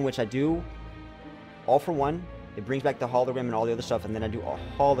world in which I do all for one. It brings back the hologram and all the other stuff, and then I do a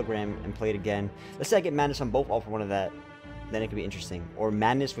hologram and play it again. Let's say I get madness on both all for one of that, then it could be interesting. Or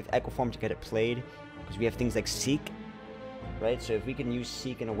madness with echo form to get it played, because we have things like seek, right? So if we can use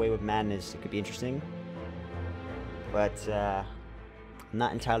seek in a way with madness, it could be interesting. But I'm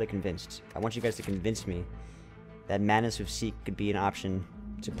not entirely convinced. I want you guys to convince me that madness with seek could be an option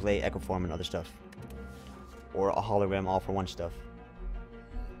to play echo form and other stuff, or a hologram all for one stuff.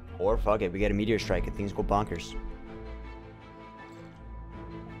 Or fuck it, we get a meteor strike and things go bonkers.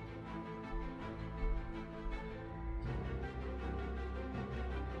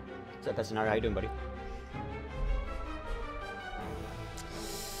 What's up, Pestinari? How you doing, buddy?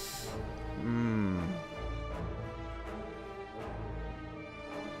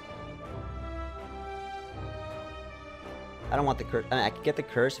 I don't want the curse. I could get the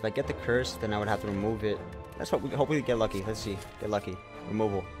curse. If I get the curse, then I would have to remove it. That's what we hopefully get lucky. Let's see. Get lucky.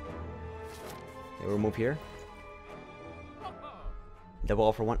 Removal. Okay, remove here. Double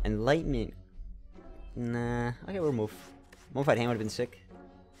all for one. Enlightenment. Nah. Okay, we'll remove. Modified hand would have been sick.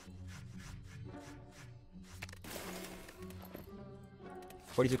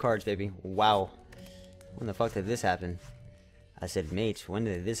 $42 cards, baby. Wow. When the fuck did this happen? I said, mate, when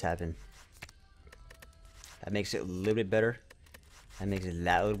did this happen? That makes it a little bit better. That makes it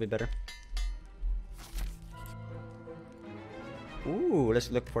that a little bit better. Ooh,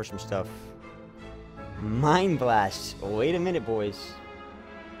 let's look for some stuff. Mind Blast. Wait a minute, boys.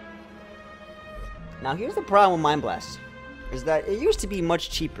 Now, here's the problem with Mind Blast. Is that it used to be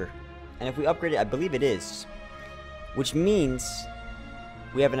much cheaper. And if we upgrade it, I believe it is. Which means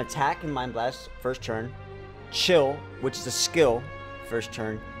we have an attack in Mind Blast, first turn. Chill, which is a skill, first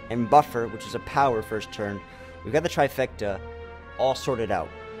turn. And Buffer, which is a power, first turn. We've got the trifecta all sorted out.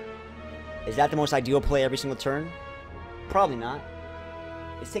 Is that the most ideal play every single turn? Probably not.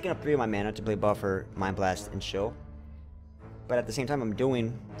 It's taking up 3 of my mana to play Buffer, Mind Blast, and Chill. But at the same time, I'm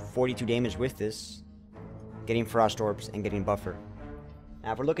doing 42 damage with this. Getting Frost Orbs and getting Buffer.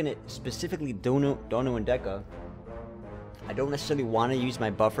 Now, if we're looking at specifically Dono and Deca, I don't necessarily want to use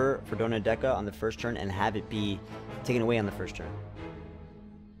my Buffer for Dono and Deca on the first turn and have it be taken away on the first turn.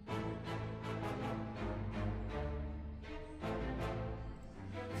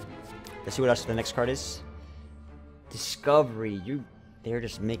 Let's see what else the next card is. Discovery. They're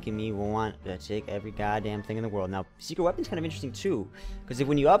just making me want to take every goddamn thing in the world. Now, Secret Weapon's kind of interesting too, because if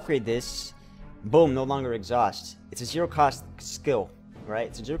when you upgrade this, boom, no longer exhaust. It's a 0-cost skill, right?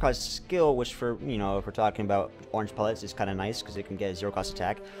 It's a 0-cost skill, which for, you know, if we're talking about orange pellets, is kind of nice because it can get a 0-cost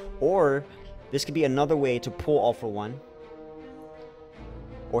attack. Or this could be another way to pull all for one,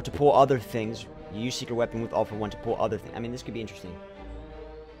 or to pull other things. You use Secret Weapon with all for one to pull other things. I mean, this could be interesting.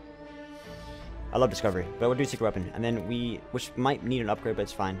 I love Discovery, but we'll do Secret Weapon, and then which might need an upgrade, but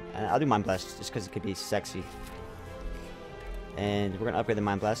it's fine. I'll do Mind Blast, just because it could be sexy. And we're going to upgrade the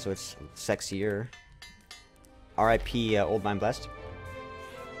Mind Blast, so it's sexier. RIP old Mind Blast.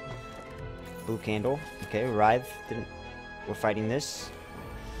 Blue Candle. Okay, Writhe. We're fighting this.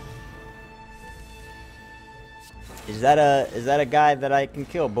 Is that a guy that I can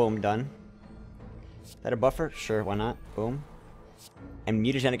kill? Boom, done. Is that a buffer? Sure, why not? Boom. And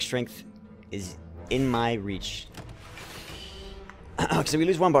Mutagenic Strength is in my reach. So we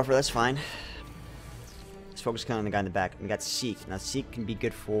lose one buffer, that's fine. Let's focus on the guy in the back. We got Seek. Now Seek can be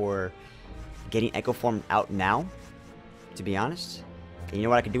good for getting Echo Form out now, to be honest. And you know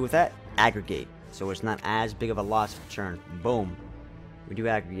what I can do with that? Aggregate. So it's not as big of a loss for turn. Boom. We do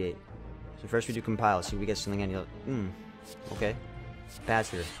aggregate. So first we do compile. See if we get something any. Okay.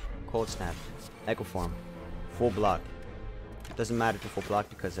 Capacitor. Cold Snap. Echo Form. Full block. Doesn't matter to full block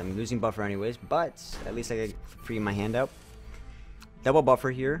because I'm losing buffer anyways, but at least I get free my hand out. Double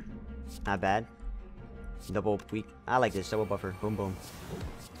buffer here. Not bad. Double weak. I like this. Double buffer. Boom, boom.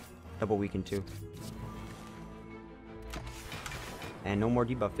 Double weaken too. And no more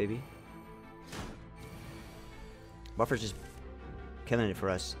debuff, baby. Buffer's just killing it for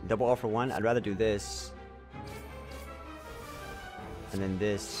us. Double all for one. I'd rather do this. And then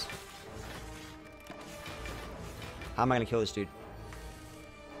this. How am I gonna kill this dude?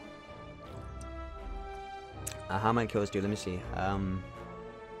 How am I gonna kill this dude? Let me see.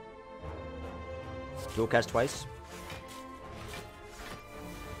 Dual cast twice.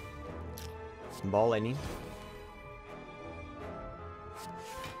 Ball lightning.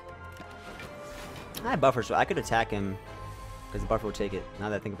 I have buffer, so I could attack him because the buffer will take it. Now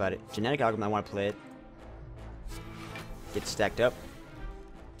that I think about it, genetic algorithm, I want to play it. Get stacked up.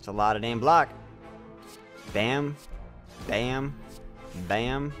 It's a lot of damn block. Bam, bam,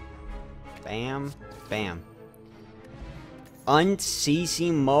 bam, bam, bam.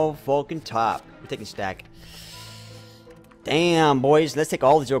 Unceasing motherfucking top. We're taking stack. Damn, boys. Let's take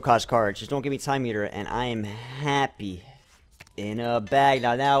all the zero cost cards. Just don't give me time meter, and I am happy. In a bag.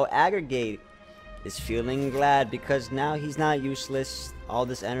 Now aggregate is feeling glad because now he's not useless. All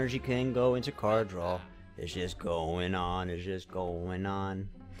this energy can go into card draw. It's just going on. It's just going on.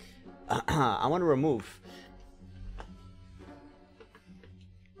 I want to remove.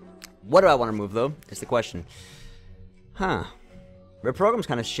 What do I want to remove, though? Is the question. Huh. Reprogram's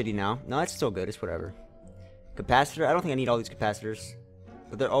kind of shitty now. No, it's still good. It's whatever. Capacitor. I don't think I need all these capacitors.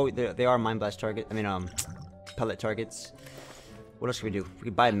 But they are Mind Blast target. I mean, pellet targets. What else can we do? We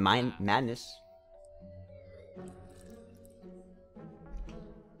could buy Madness.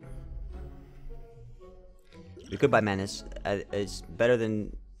 We could buy Madness. It's better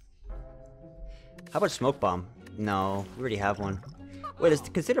than... How about Smoke Bomb? No, we already have one. Wait, let's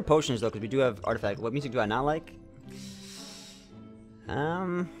consider potions though, because we do have artifact. What music do I not like?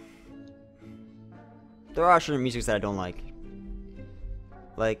 There are certain musics that I don't like.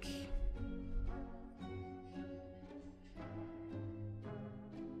 Like...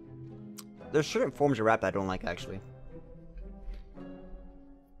 There's certain forms of rap that I don't like, actually.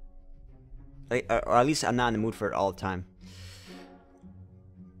 Like, or at least I'm not in the mood for it all the time.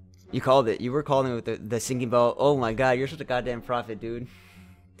 You called it. You were calling it with the singing bell. Oh my god, you're such a goddamn prophet, dude.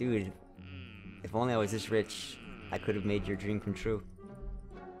 Dude. If only I was this rich, I could have made your dream come true.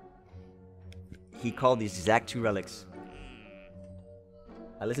 He called these exact 2 relics.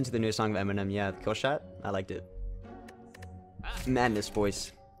 I listened to the new song of Eminem. Yeah, Kill Shot. I liked it. Madness,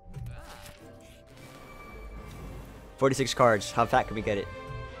 boys. 46 cards. How fat can we get it?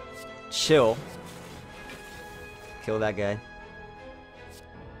 Chill. Kill that guy.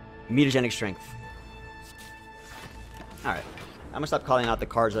 Mutagenic Strength. Alright. I'm gonna stop calling out the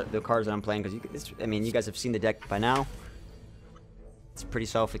cards that I'm playing because I mean you guys have seen the deck by now. It's pretty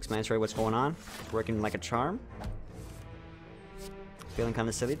self-explanatory what's going on. It's working like a charm. Feeling kind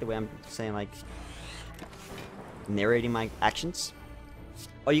of silly the way I'm saying, like, narrating my actions.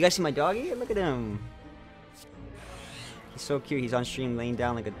 Oh, you guys see my doggy? Look at him. He's so cute. He's on stream laying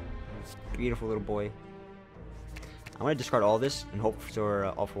down like a beautiful little boy. I'm gonna discard all this and hope for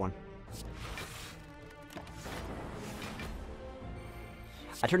all for one.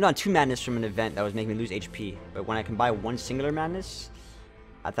 I turned on 2 madness from an event that was making me lose HP, but when I can buy 1 singular madness,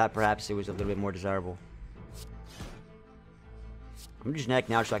 I thought perhaps it was a little bit more desirable. I'm gonna just neck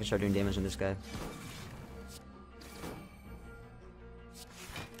now so I can start doing damage on this guy.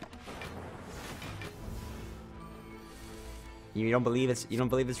 You don't believe it's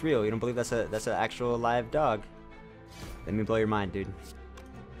real. You don't believe that's an actual live dog. Let me blow your mind, dude.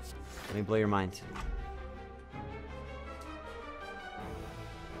 Let me blow your mind.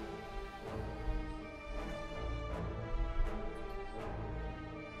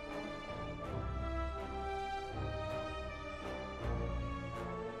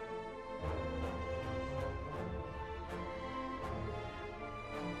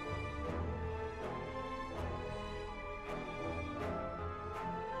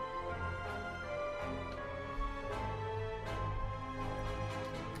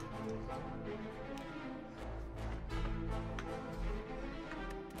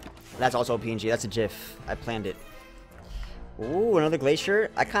 That's also a PNG. That's a GIF. I planned it. Ooh, another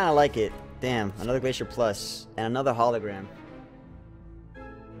Glacier? I kind of like it. Damn, another Glacier Plus. And another hologram.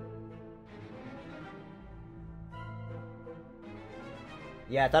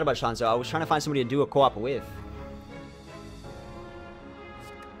 Yeah, I thought about Shanzo. I was trying to find somebody to do a co-op with.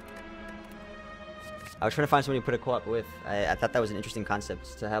 I thought that was an interesting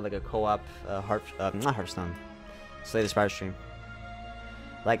concept, to have like a co-op not Hearthstone. Slay the Spire stream.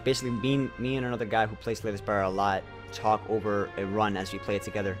 Like, basically, me and another guy who plays Slay the Spire a lot talk over a run as we play it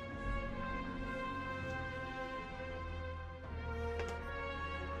together.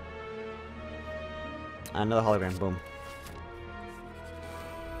 Another hologram, boom.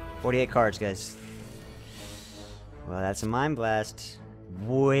 48 cards, guys. Well, that's a Mind Blast.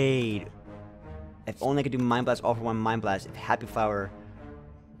 Wait. If only I could do Mind Blast, all for one Mind Blast. If Happy Flower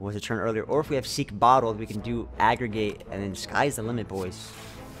was a turn earlier. Or if we have Seek Bottled, we can do Aggregate, and then sky's the limit, boys.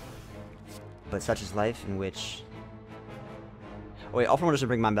 But such is life, in which... Oh wait, all for one doesn't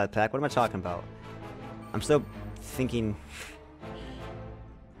bring Mind Blast back. What am I talking about? I'm still thinking...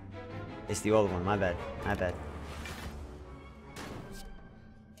 It's the old one, my bad. My bad.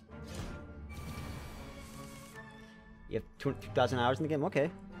 You have 2,000 hours in the game? Okay.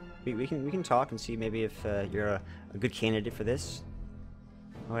 We can talk and see maybe if you're a good candidate for this.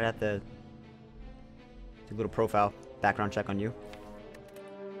 We're gonna have to do a little profile background check on you.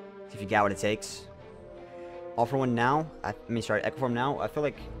 See if you got what it takes. All for one now. Echo Form now. I feel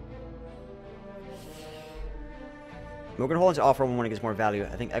like we're gonna hold into All for one when it gets more value.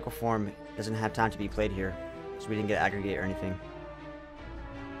 I think Echo Form doesn't have time to be played here, so we didn't get Aggregate or anything.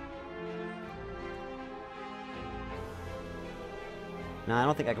 No, I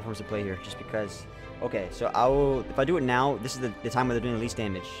don't think Echo Form's to play here, just because... Okay, so if I do it now, this is the time where they're doing the least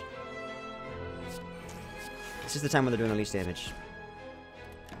damage. This is the time when they're doing the least damage.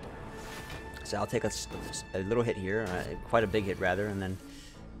 So I'll take a little hit here, quite a big hit rather, and then...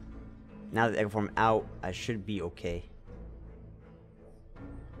 Now that Echo Form out, I should be okay.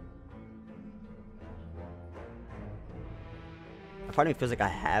 Part of me feels like I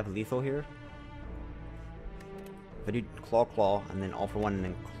have lethal here. If I do Claw, and then All for One, and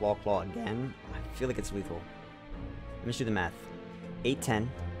then Claw again, I feel like it's lethal. Let me just do the math. 8, 10.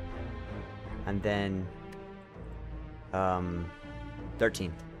 And then...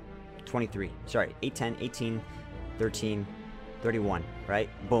 13. 23. Sorry, 8, 10, 18, 13, 31. Right?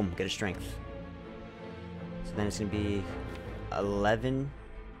 Boom, get a strength. So then it's going to be 11,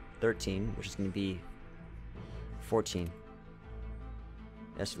 13, which is going to be 14.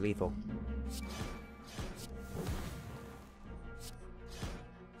 That's lethal.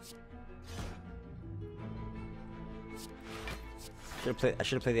 I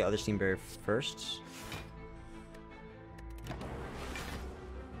should have played the other Steam Barrier first.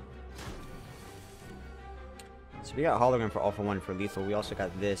 So we got hologram for All for One for lethal. We also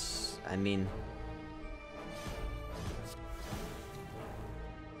got this. I mean,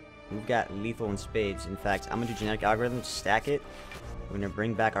 we've got lethal in spades. In fact, I'm gonna do genetic algorithm, stack it. We're gonna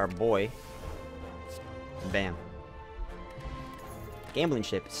bring back our boy. Bam. Gambling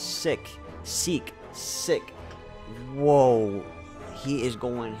chip, sick. Seek, sick. Whoa. He is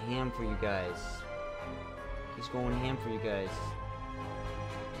going ham for you guys. He's going ham for you guys.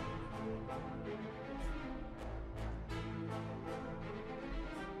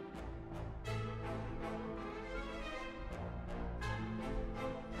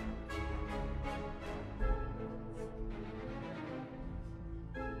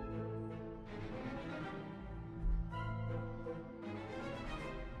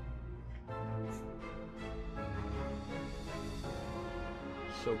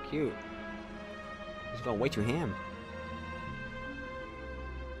 So cute. He's going way too ham.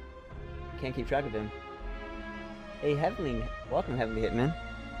 Can't keep track of him. Hey, Heavenly. Welcome, Heavenly Hitman.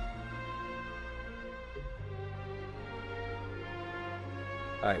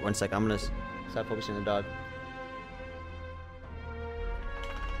 Alright, one sec. I'm gonna stop focusing on the dog.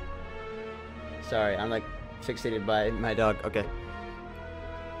 Sorry, I'm like fixated by my dog. Okay.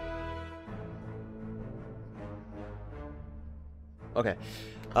 Okay.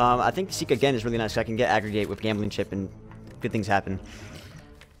 I think Seek again is really nice. I can get Aggregate with Gambling Chip and good things happen.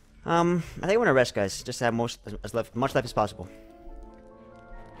 I think I want to rest, guys. Just to have much life as possible.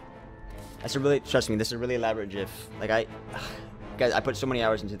 That's a really, trust me, this is a really elaborate GIF. Like guys, I put so many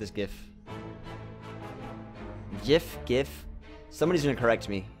hours into this GIF. GIF. Somebody's gonna correct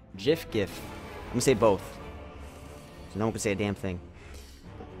me. GIF. I'm gonna say both. So no one can say a damn thing.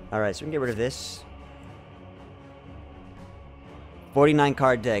 Alright, so we can get rid of this. 49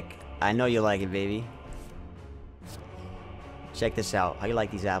 card deck. I know you like it, baby. Check this out. How you like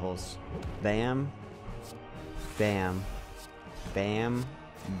these apples? Bam. Bam. Bam.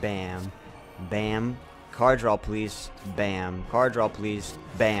 Bam. Bam. Card draw, please. Bam. Card draw, please.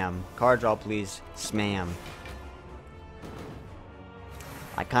 Bam. Card draw, please. Smam.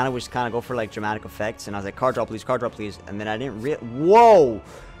 I kind of was go for like dramatic effects, and I was like, card draw, please. And then I didn't whoa!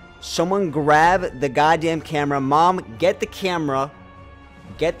 Someone grab the goddamn camera. Mom, get the camera.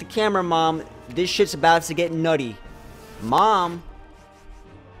 Get the camera, Mom. This shit's about to get nutty. Mom,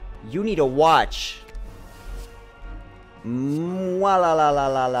 you need to watch. Wala la la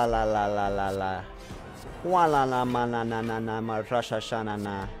la la la la la la la. Wala la ma na na na na ma rasha shana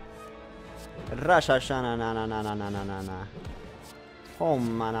na. Rasha shana na na na na na na na na. Oh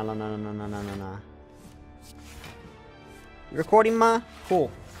ma na na na na na na na na. You recording, Ma?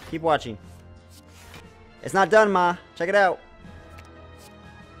 Cool. Keep watching. It's not done, Ma. Check it out.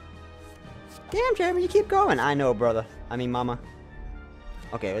 Damn, Jeremy, you keep going. I know, brother. I mean, Mama.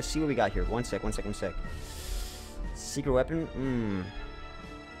 Okay, let's see what we got here. One sec. Secret weapon?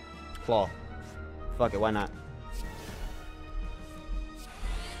 Claw. Fuck it, why not?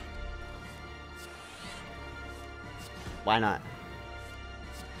 Why not?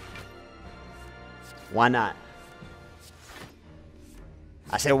 Why not?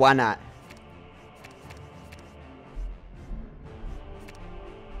 I said, why not?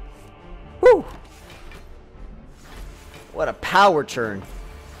 Woo! What a power turn.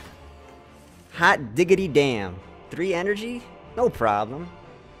 Hot diggity damn. 3 energy? No problem.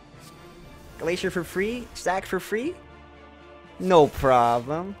 Glacier for free? Stack for free? No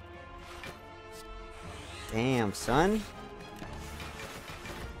problem. Damn, son.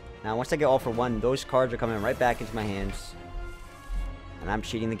 Now, once I get all for 1, those cards are coming right back into my hands. And I'm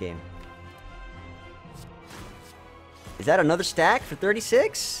cheating the game. Is that another stack for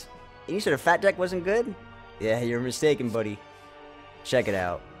 36? And you said a fat deck wasn't good? Yeah, you're mistaken, buddy. Check it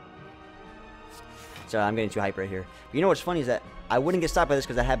out. Sorry, I'm getting too hype right here. But you know what's funny is that I wouldn't get stopped by this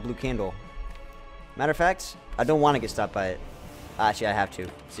because I had blue candle. Matter of fact, I don't want to get stopped by it. Actually, I have to.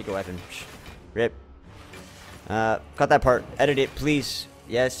 Secret weapon. Rip. Cut that part. Edit it, please.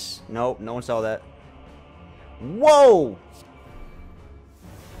 Yes. No, no one saw that. Whoa!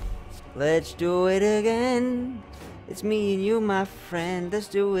 Let's do it again. It's me and you, my friend. Let's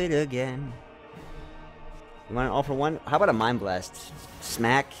do it again. You want an all for 1? How about a Mind Blast?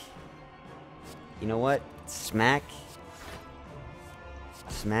 Smack. You know what? Smack.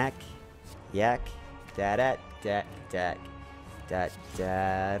 Smack. Yak. Da-da. Da-da.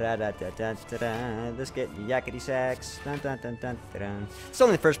 Da-da-da-da-da-da-da. Let's get yakety sacks. Dun dun dun dun dun. Still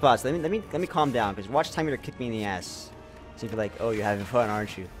in the first boss. Let me calm down, because watch Time Eater kick me in the ass. So you'd be like, oh, you're having fun,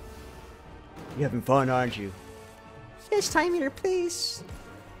 aren't you? You're having fun, aren't you? Yes, Time Eater, please.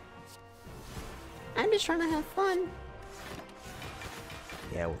 I'm just trying to have fun.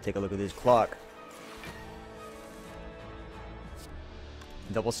 Yeah, we'll take a look at this clock.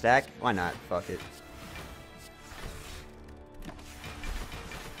 Double stack? Why not? Fuck it.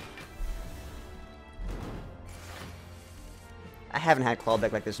 I haven't had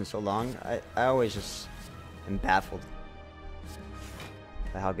clawback like this in so long. I always just am baffled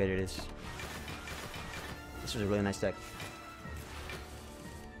by how good it is. This was a really nice deck.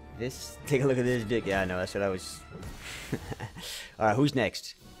 This, take a look at this dick. Yeah, I know, that's what I was. Alright, who's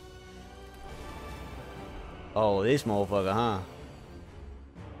next? Oh, this motherfucker, huh?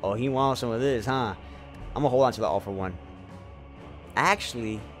 Oh, he wants some of this, huh? I'm gonna hold on to the all for 1.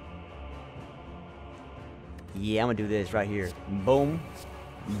 Actually, yeah, I'm gonna do this right here. Boom.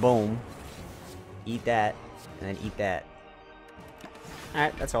 Boom. Eat that. And then eat that.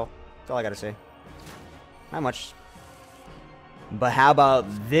 Alright, that's all. That's all I gotta say. Not much. But how about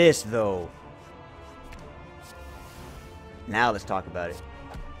this, though? Now let's talk about it.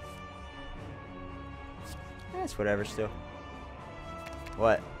 That's whatever still.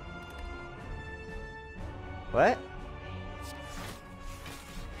 What? What?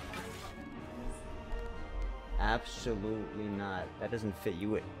 Absolutely not. That doesn't fit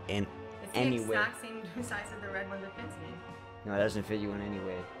you in any way. It's the exact same size as the red one that fits me. No, it doesn't fit you in any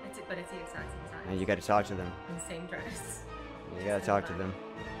way. But it's the exact same size. And you gotta talk to them. In the same dress. You gotta talk to them.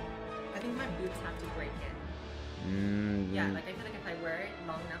 I think my boots have to break in. Yeah, like I feel like if I wear it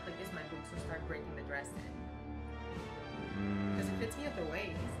long enough like this, my boots will start breaking the dress in. Because it fits me at the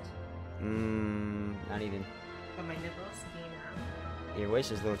waist. Not even. But my nipples being out. Your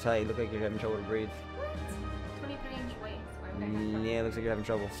waist is a little tight. You look like you're having trouble to breathe. What? 23-inch waist. Why would I have trouble? Yeah, it looks like you're having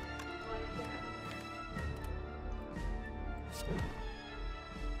trouble.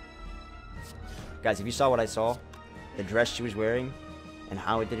 Guys, if you saw what I saw, the dress she was wearing, and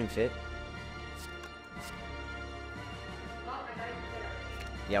how it didn't fit. Oh, I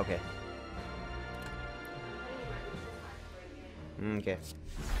Yeah, okay. Okay. I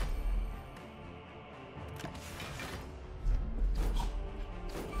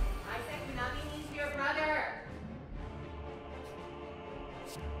said Konami needs your brother.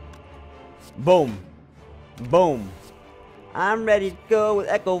 Boom. Boom. I'm ready to go with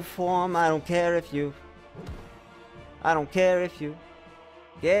Echo Form. I don't care if you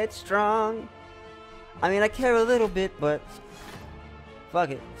get strong. I mean, I care a little bit, but fuck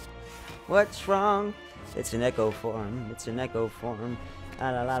it. What's wrong? It's an Echo Form. It's an Echo Form. La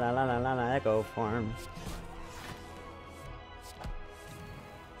la la la la la la Echo Form.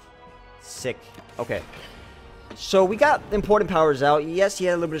 Sick. Okay. So we got important powers out. Yes, he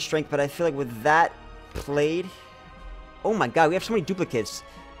had a little bit of strength, but I feel like with that played... Oh my god, we have so many duplicates.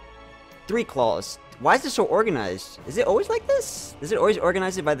 3 claws. Why is this so organized? Is it always like this? Is it always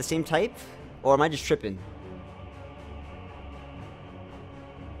organized by the same type? Or am I just tripping?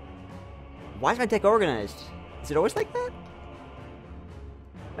 Why is my deck organized? Is it always like that?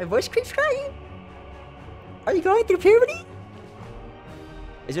 My voice keeps crying. Are you going through puberty?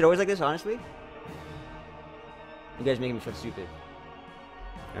 Is it always like this, honestly? You guys making me feel stupid.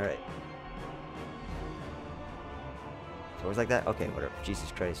 Alright. It's always like that? Okay, whatever.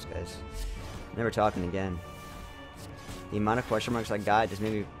 Jesus Christ, guys. Never talking again. The amount of question marks I got just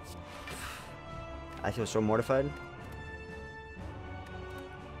made me... I feel so mortified.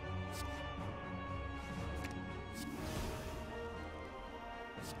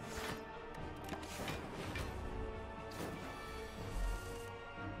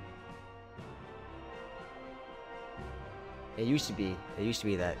 It used to be. It used to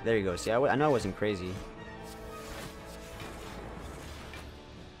be that. There you go. See, I know I wasn't crazy.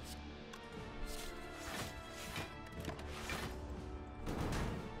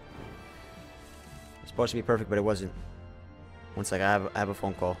 It's supposed to be perfect, but it wasn't. One sec. I have a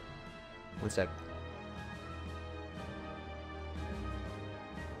phone call. One sec.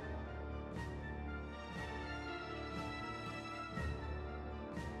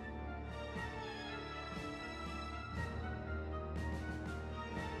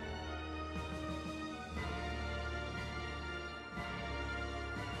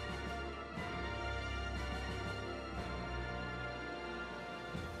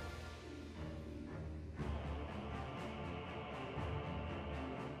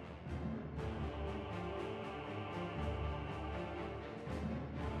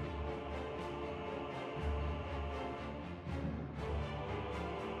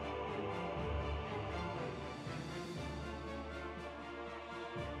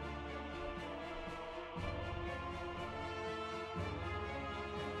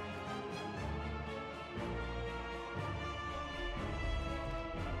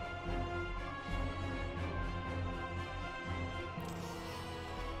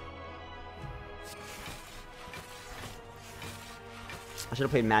 I should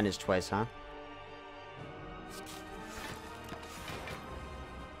have played Madness twice, huh?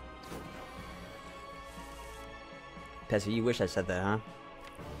 Pezzy, you wish I said that, huh?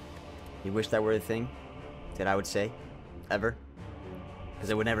 You wish that were a thing that I would say? Ever? Because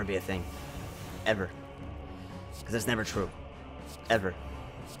it would never be a thing. Ever. Because it's never true. Ever.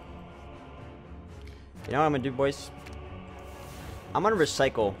 You know what I'm going to do, boys? I'm going to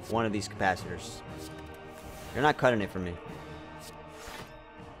recycle one of these capacitors. You're not cutting it for me.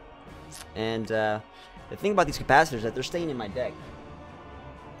 And the thing about these capacitors is that they're staying in my deck.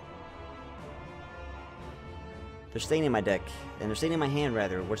 They're staying in my deck. And they're staying in my hand,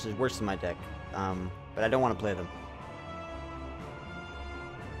 rather, which is worse than my deck. But I don't want to play them.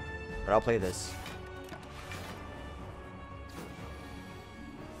 But I'll play this.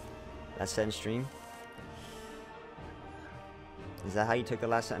 Last set in stream? Is that how you took the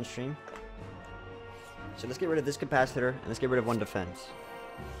last set in stream? So let's get rid of this capacitor, and let's get rid of one defense.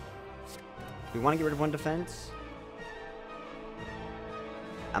 We want to get rid of one defense?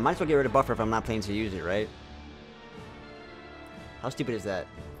 I might as well get rid of buffer if I'm not planning to use it, right? How stupid is that?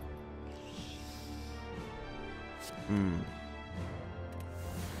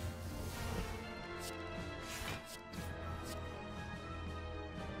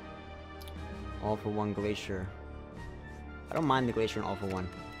 All for one glacier. I don't mind the glacier and all for one.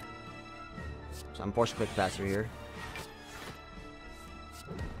 So I'm forced to click capacitor here.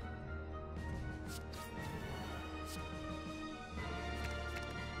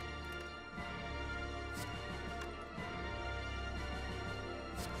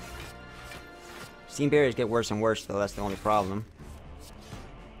 Steam barriers get worse and worse, though. That's the only problem.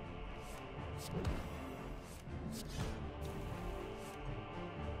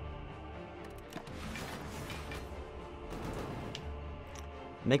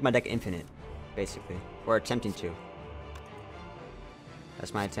 Make my deck infinite, basically. Or attempting to.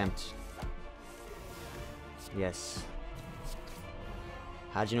 That's my attempt. Yes.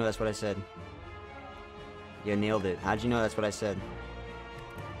 How'd you know that's what I said? You nailed it. How'd you know that's what I said?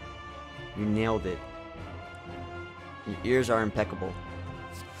 You nailed it. Your ears are impeccable.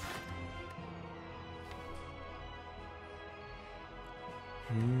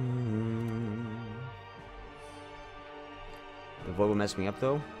 The void will mess me up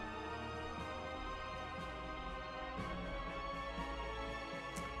though.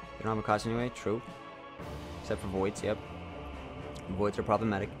 You don't have a cost anyway, true. Except for voids, yep. Voids are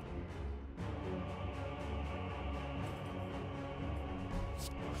problematic.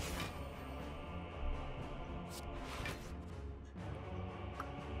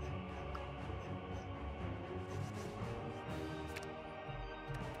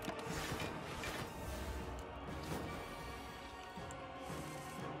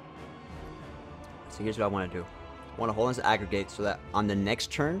 So here's what I want to do. I want to hold on to aggregate so that on the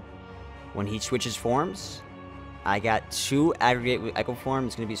next turn, when he switches forms, I got 2 aggregate with Echo Form.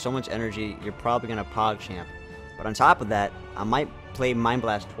 It's going to be so much energy, you're probably going to PogChamp. But on top of that, I might play Mind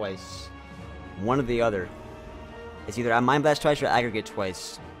Blast twice. One or the other. It's either I Mind Blast twice or aggregate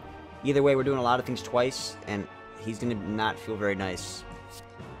twice. Either way, we're doing a lot of things twice, and he's going to not feel very nice.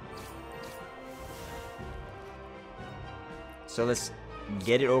 So let's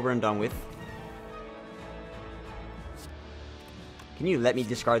get it over and done with. Can you let me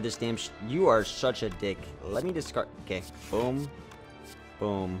discard this damn you are such a dick. Let me discard. Okay. Boom.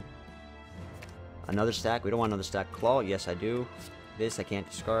 Boom. Another stack. We don't want another stack. Claw. Yes, I do. This I can't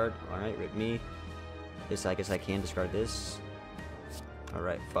discard. Alright, rip me. This I guess I can discard this.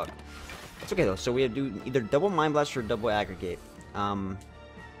 Alright, fuck. It's okay though. So we have to do either double Mind Blast or double aggregate.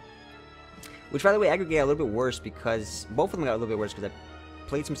 Which by the way, aggregate got a little bit worse because both of them got a little bit worse because I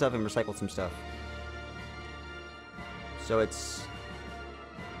played some stuff and recycled some stuff. So it's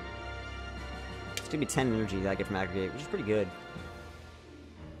gonna be 10 energy that I get from aggregate, which is pretty good.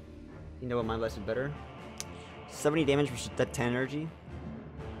 You know what Mind Blast is better? 70 damage versus that 10 energy.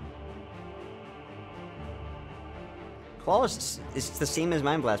 Claw is the same as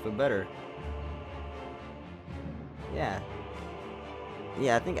Mind Blast, but better. Yeah.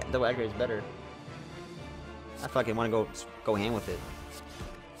 Yeah, I think double aggregate is better. I fucking want to go ham with it.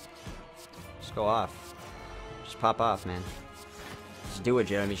 Just go off. Just pop off, man. Just do it,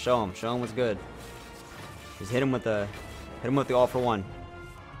 Jeremy. Show him. Show him what's good. Just hit him with the all for one.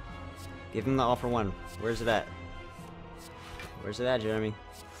 Give him the all for one. Where's it at? Where's it at, Jeremy?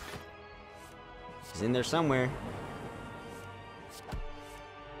 He's in there somewhere.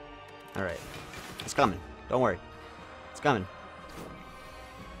 Alright. It's coming. Don't worry. It's coming.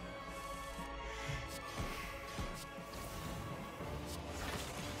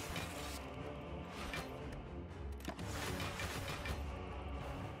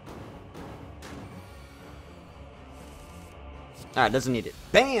 Alright, doesn't need it.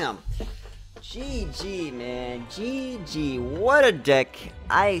 Bam! GG, man. GG. What a deck.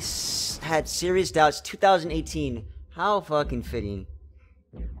 I had serious doubts. 2018. How fucking fitting.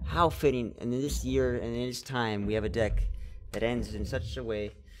 How fitting. And in this year and in this time, we have a deck that ends in such a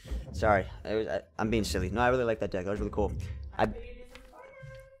way. Sorry. I'm being silly. No, I really like that deck. That was really cool.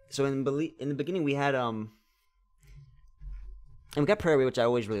 So in the beginning, we had, and we got Prairie, which I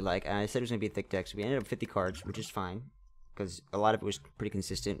always really like. And I said it was going to be a thick deck. So we ended up 50 cards, which is fine. Because a lot of it was pretty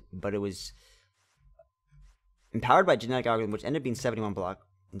consistent, but it was empowered by genetic algorithm, which ended up being 71 block.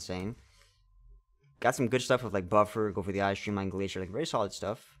 Insane. Got some good stuff with like Buffer, Go for the Eye, Streamline Glacier, like very solid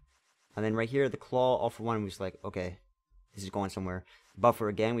stuff. And then right here, the Claw, all for one, was like, okay, this is going somewhere. Buffer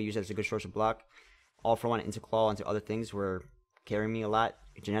again, we use it as a good source of block. All for one into Claw, into other things were carrying me a lot.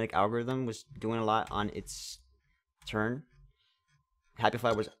 Genetic algorithm was doing a lot on its turn. Happy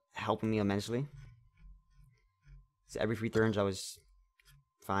Fly was helping me immensely. So every 3 turns I was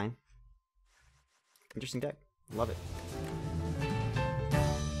fine. Interesting deck. Love it.